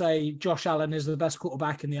got to say Josh Allen is the best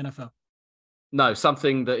quarterback in the NFL. No,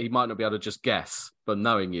 something that he might not be able to just guess, but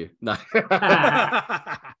knowing you. No.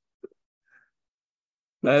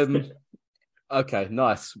 Okay,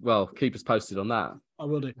 nice. Well, keep us posted on that. I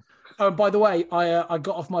will do. By the way, I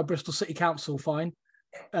got off my Bristol City Council fine.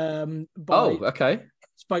 Okay.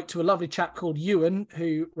 Spoke to a lovely chap called Ewan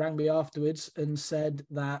who rang me afterwards and said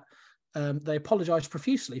that they apologised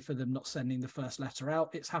profusely for them not sending the first letter out.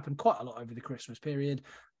 It's happened quite a lot over the Christmas period,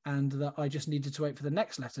 and that I just needed to wait for the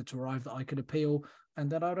next letter to arrive that I could appeal, and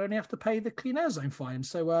that I'd only have to pay the Clean Air Zone fine.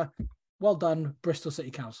 So well done, Bristol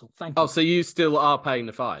City Council. Thank you. Oh, so you still are paying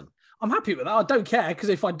the fine? I'm happy with that. I don't care, because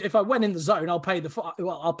if I went in the zone, I'll pay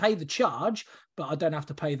the charge, but I don't have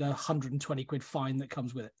to pay the 120 quid fine that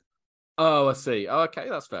comes with it. Oh, I see. Oh, okay,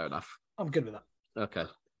 that's fair enough. I'm good with that. Okay.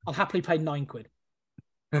 I'll happily pay 9 quid.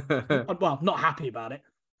 Well, not happy about it.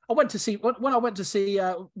 I went to see when I went to see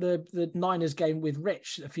the Niners game with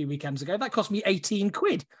Rich a few weekends ago. That cost me 18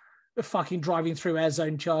 quid. The fucking driving through air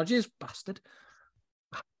zone charges, bastard.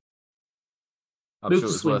 Move to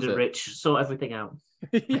Swindon, Rich. Sort everything out.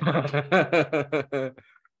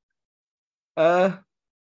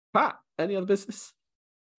 Pat, any other business?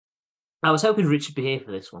 I was hoping Rich would be here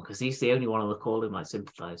for this one because he's the only one on the call who might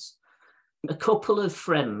sympathise. A couple of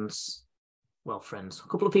a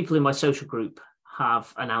couple of people in my social group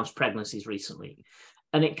have announced pregnancies recently.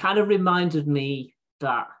 And it kind of reminded me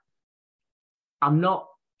that I'm not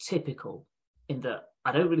typical in that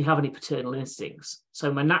I don't really have any paternal instincts.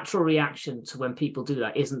 So my natural reaction to when people do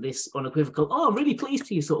that isn't this unequivocal, oh, I'm really pleased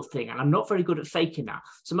for you sort of thing. And I'm not very good at faking that.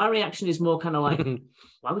 So my reaction is more kind of like,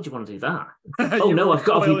 why would you want to do that? Oh, no, I've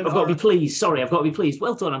got to be pleased. Sorry, I've got to be pleased.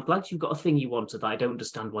 Well done. I'm glad you've got a thing you wanted that I don't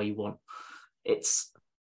understand why you want. It's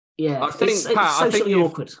socially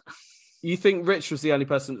awkward. You think Rich was the only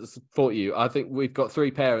person that support you? I think we've got 3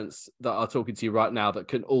 parents that are talking to you right now that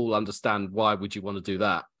can all understand why would you want to do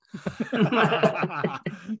that.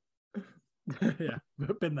 Yeah,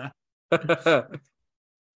 been there.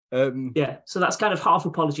 Yeah, so that's kind of half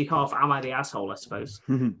apology, half am I the asshole, I suppose.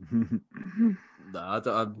 No,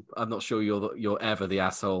 I'm not sure you're ever the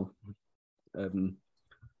asshole.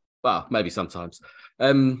 Well, maybe sometimes.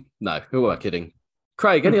 No, who am I kidding?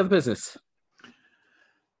 Craig, any other business?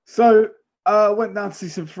 So went down to see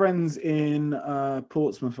some friends in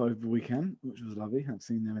Portsmouth over the weekend, which was lovely. Haven't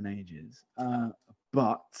seen them in ages.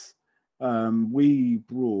 But we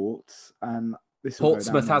brought, and this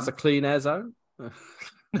Portsmouth has a clean air zone. Good.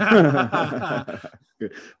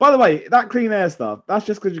 By the way, that clean air stuff, that's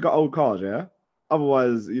just because you got old cars, yeah?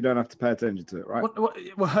 Otherwise, you don't have to pay attention to it, right?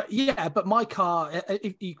 Well, yeah, but my car,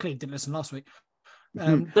 you clearly didn't listen last week.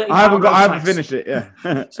 I haven't finished it, yeah.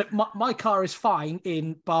 So my car is fine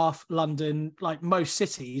in Bath, London, like most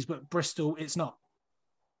cities, but Bristol, it's not.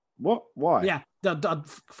 What? Why? Yeah,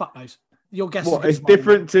 fuck knows. Your guess. What? It's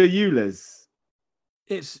different to Eulers.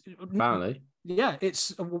 It's apparently. Yeah,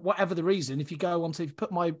 it's whatever the reason. If you go on to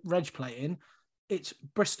put my reg plate in, it's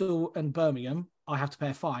Bristol and Birmingham. I have to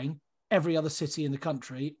pay a fine. Every other city in the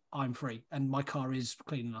country, I'm free, and my car is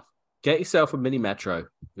clean enough. Get yourself a mini metro.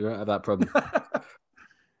 You won't have that problem.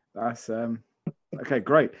 That's okay.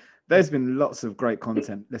 Great. There's been lots of great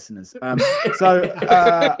content, listeners. So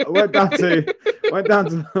went down to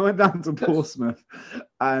Portsmouth,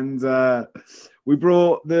 and we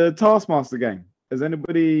brought the Taskmaster game. Has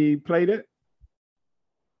anybody played it?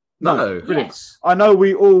 No. Yes. I know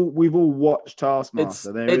we've all watched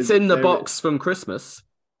Taskmaster. It's in the box from Christmas.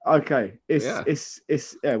 Okay. It's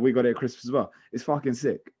we got it at Christmas as well. It's fucking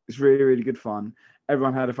sick. It's really, really good fun.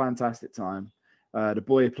 Everyone had a fantastic time. The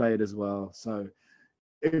boy played as well. So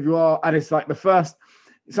if you are, and it's like the first,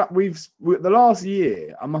 it's like the last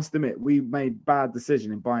year, I must admit, we made bad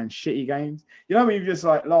decision in buying shitty games. You know, we've just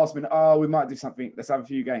like last minute, we might do something, let's have a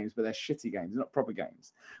few games, but they're shitty games, not proper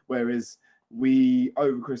games. Whereas we,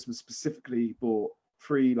 over Christmas, specifically bought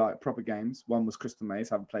 3 like proper games. One was Crystal Maze,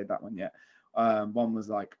 haven't played that one yet. One was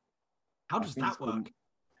like, how does that work?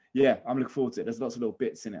 Yeah, I'm looking forward to it. There's lots of little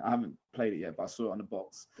bits in it. I haven't played it yet, but I saw it on the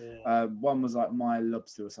box. Yeah. One was like My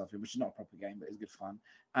Lobster or something, which is not a proper game, but it's good fun.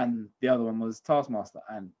 And the other one was Taskmaster,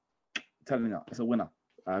 and I'm telling you, it's a winner.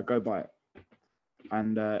 Go buy it.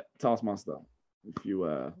 And Taskmaster, if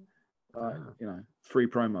you free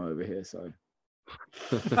promo over here. So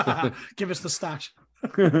give us the stash.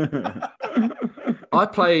 I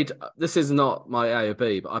played. This is not my A or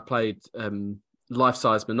B, but I played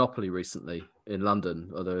life-size Monopoly recently in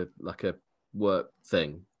London, although like a work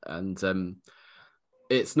thing, and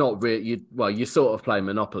it's not really you sort of play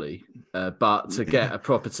Monopoly, but to get a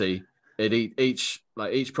property, each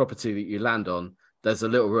property that you land on, there's a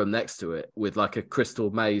little room next to it with like a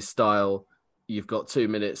Crystal Maze style. You've got 2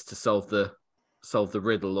 minutes to solve the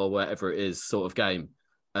riddle or whatever it is sort of game,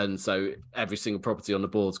 and so every single property on the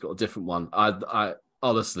board's got a different one. I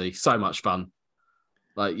honestly, so much fun.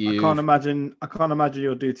 Like you, I can't imagine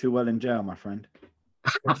you'll do too well in jail, my friend.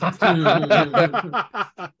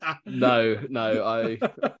 No,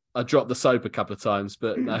 I dropped the soap a couple of times,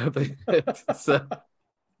 but no,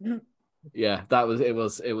 yeah,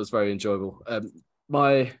 it was very enjoyable.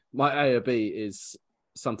 My A or B is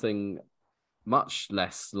something much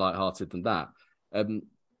less lighthearted than that.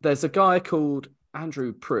 There's a guy called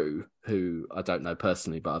Andrew Prue, who I don't know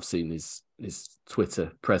personally, but I've seen his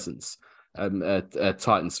Twitter presence. A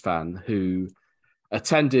Titans fan who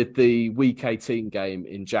attended the Week 18 game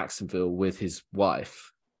in Jacksonville with his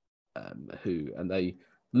wife, and they,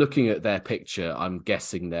 looking at their picture, I'm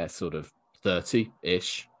guessing they're sort of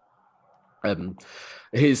 30-ish.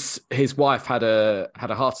 His wife had a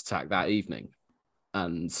heart attack that evening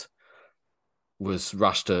and was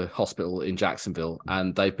rushed to hospital in Jacksonville,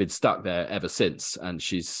 and they've been stuck there ever since, and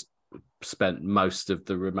she's spent most of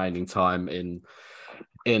the remaining time in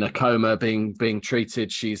a coma being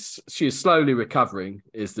treated. She's slowly recovering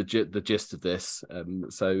is the gist of this.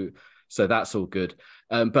 So that's all good.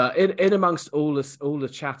 But in amongst all the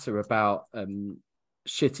chatter about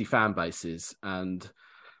shitty fan bases and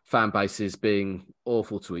fan bases being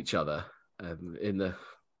awful to each other,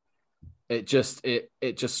 it just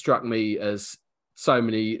struck me as so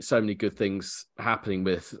many good things happening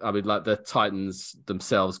with. I mean, like the Titans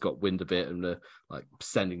themselves got wind of it and they're like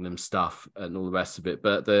sending them stuff and all the rest of it.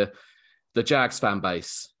 But the Jags fan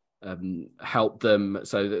base helped them,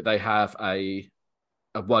 so that they have a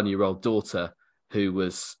 1-year-old daughter who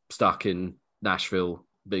was stuck in Nashville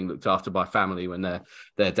being looked after by family when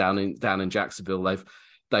they're down in Jacksonville.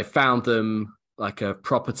 They've found them like a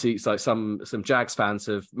property. So some Jags fans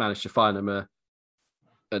have managed to find them an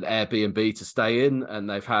Airbnb to stay in, and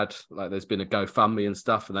they've had there's been a GoFundMe and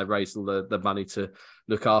stuff, and they've raised all the money to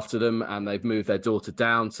look after them, and they've moved their daughter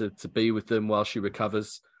down to be with them while she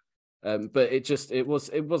recovers. But it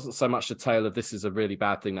wasn't so much the tale of this is a really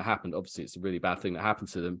bad thing that happened. Obviously, it's a really bad thing that happened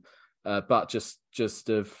to them, but just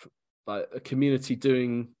of like a community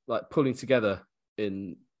pulling together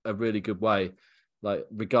in a really good way, like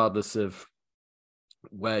regardless of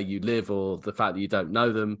where you live or the fact that you don't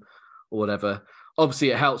know them or whatever. Obviously,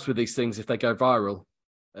 it helps with these things if they go viral.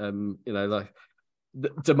 Like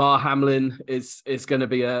Damar Hamlin is going to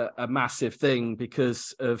be a massive thing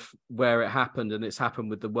because of where it happened, and it's happened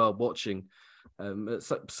with the world watching.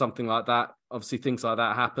 It's something like that. Obviously, things like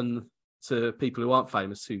that happen to people who aren't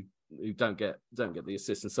famous, who don't get the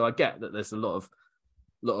assistance. So I get that there's a lot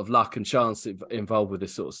of luck and chance involved with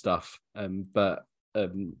this sort of stuff. But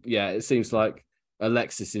it seems like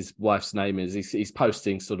Alexis's wife's name is he's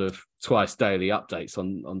posting sort of twice daily updates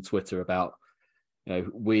on Twitter about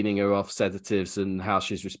weaning her off sedatives and how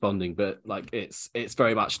she's responding, but like it's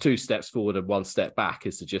very much 2 steps forward and 1 step back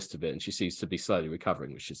is the gist of it, and she seems to be slowly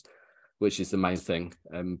recovering, which is the main thing.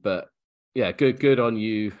 But yeah, good on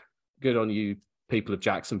you, people of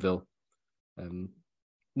Jacksonville.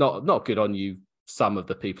 Not good on you, some of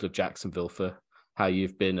the people of Jacksonville, for how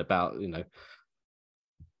you've been about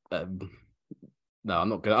no, I'm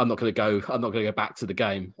not going to go back to the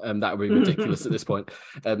game. That would be ridiculous at this point.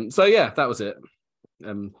 So yeah, that was it.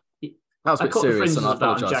 That was a bit serious, and I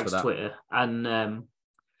apologise for that. Twitter, and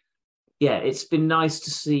it's been nice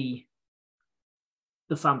to see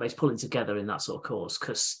the fan base pulling together in that sort of cause,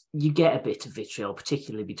 because you get a bit of vitriol,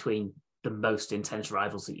 particularly between the most intense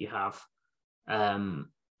rivals that you have. And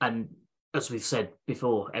as we've said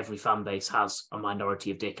before, every fan base has a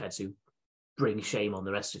minority of dickheads who bring shame on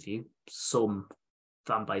the rest of you. Some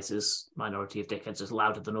fan bases, minority of dickheads, is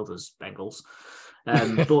louder than others, Bengals.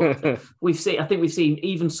 But we've seen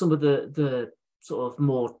even some of the sort of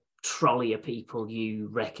more trollier people you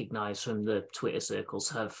recognise from the Twitter circles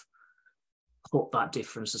have put that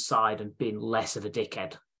difference aside and been less of a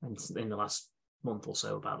dickhead in the last month or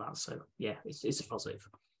so about that. So yeah, it's a positive.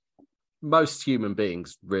 Most human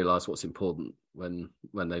beings realise what's important when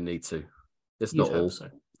they need to. It's not all, so.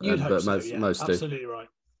 You'd hope but so, most do. Absolutely right.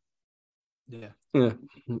 Yeah.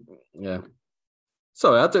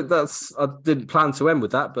 Sorry, I didn't plan to end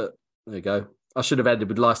with that, but there you go. I should have ended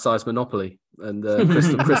with Life-Size Monopoly and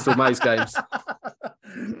Crystal Maze games.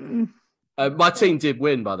 My team did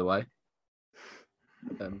win, by the way.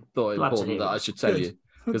 Thought it important that I should tell you,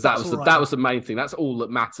 because that was the main thing. That's all that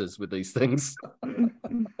matters with these things.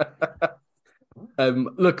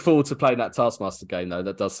 Look forward to playing that Taskmaster game, though.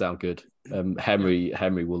 That does sound good.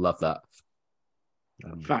 Henry will love that.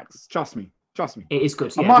 Facts. Trust me. It is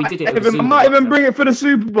good. I Yeah, we did it. I might even bring it for the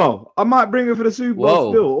Super Bowl. I might bring it for the Super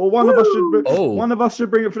Bowl still. Or one of us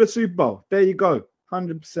should bring it for the Super Bowl. There you go.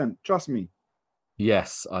 100%. Trust me.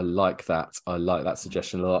 Yes, I like that. I like that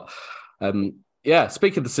suggestion a lot.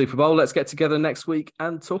 Speaking of the Super Bowl, let's get together next week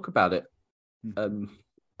and talk about it. And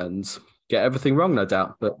get everything wrong, no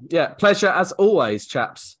doubt. But yeah, pleasure as always,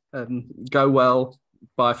 chaps. Go well.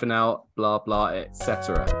 Bye for now. Blah, blah,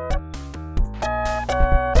 etc.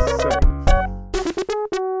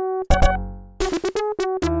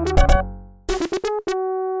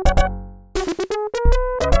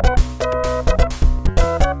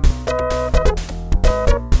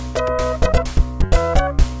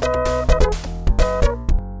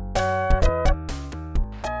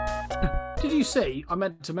 I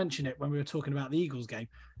meant to mention it when we were talking about the Eagles game.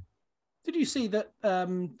 Did you see that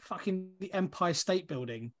fucking the Empire State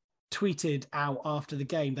Building tweeted out after the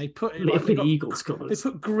game? They put the Eagles colours. They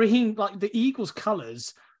put green, like the Eagles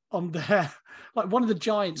colours, on their, like one of the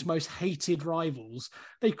Giants' most hated rivals.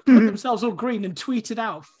 They put themselves all green and tweeted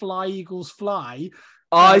out "Fly Eagles Fly."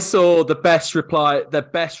 I saw the best reply. The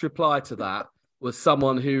best reply to that was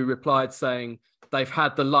someone who replied saying, they've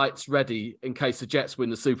had the lights ready in case the Jets win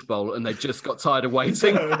the Super Bowl and they just got tired of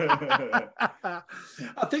waiting. I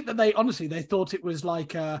think that they thought it was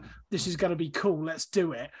like, this is going to be cool, let's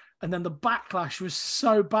do it. And then the backlash was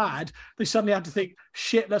so bad, they suddenly had to think,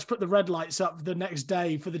 shit, let's put the red lights up the next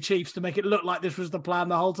day for the Chiefs to make it look like this was the plan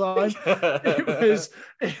the whole time.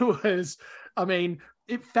 It was I mean,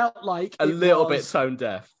 it felt like a little bit tone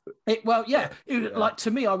deaf. Like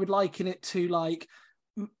to me, I would liken it to like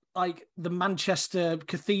the Manchester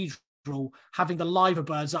Cathedral having the Liver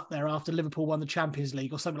Birds up there after Liverpool won the Champions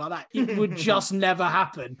League or something like that. It would just never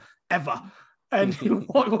happen ever. And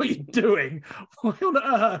what are you doing? Why on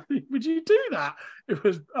earth would you do that? It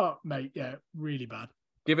was, mate, really bad.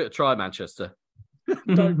 Give it a try, Manchester.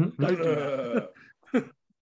 Don't do that.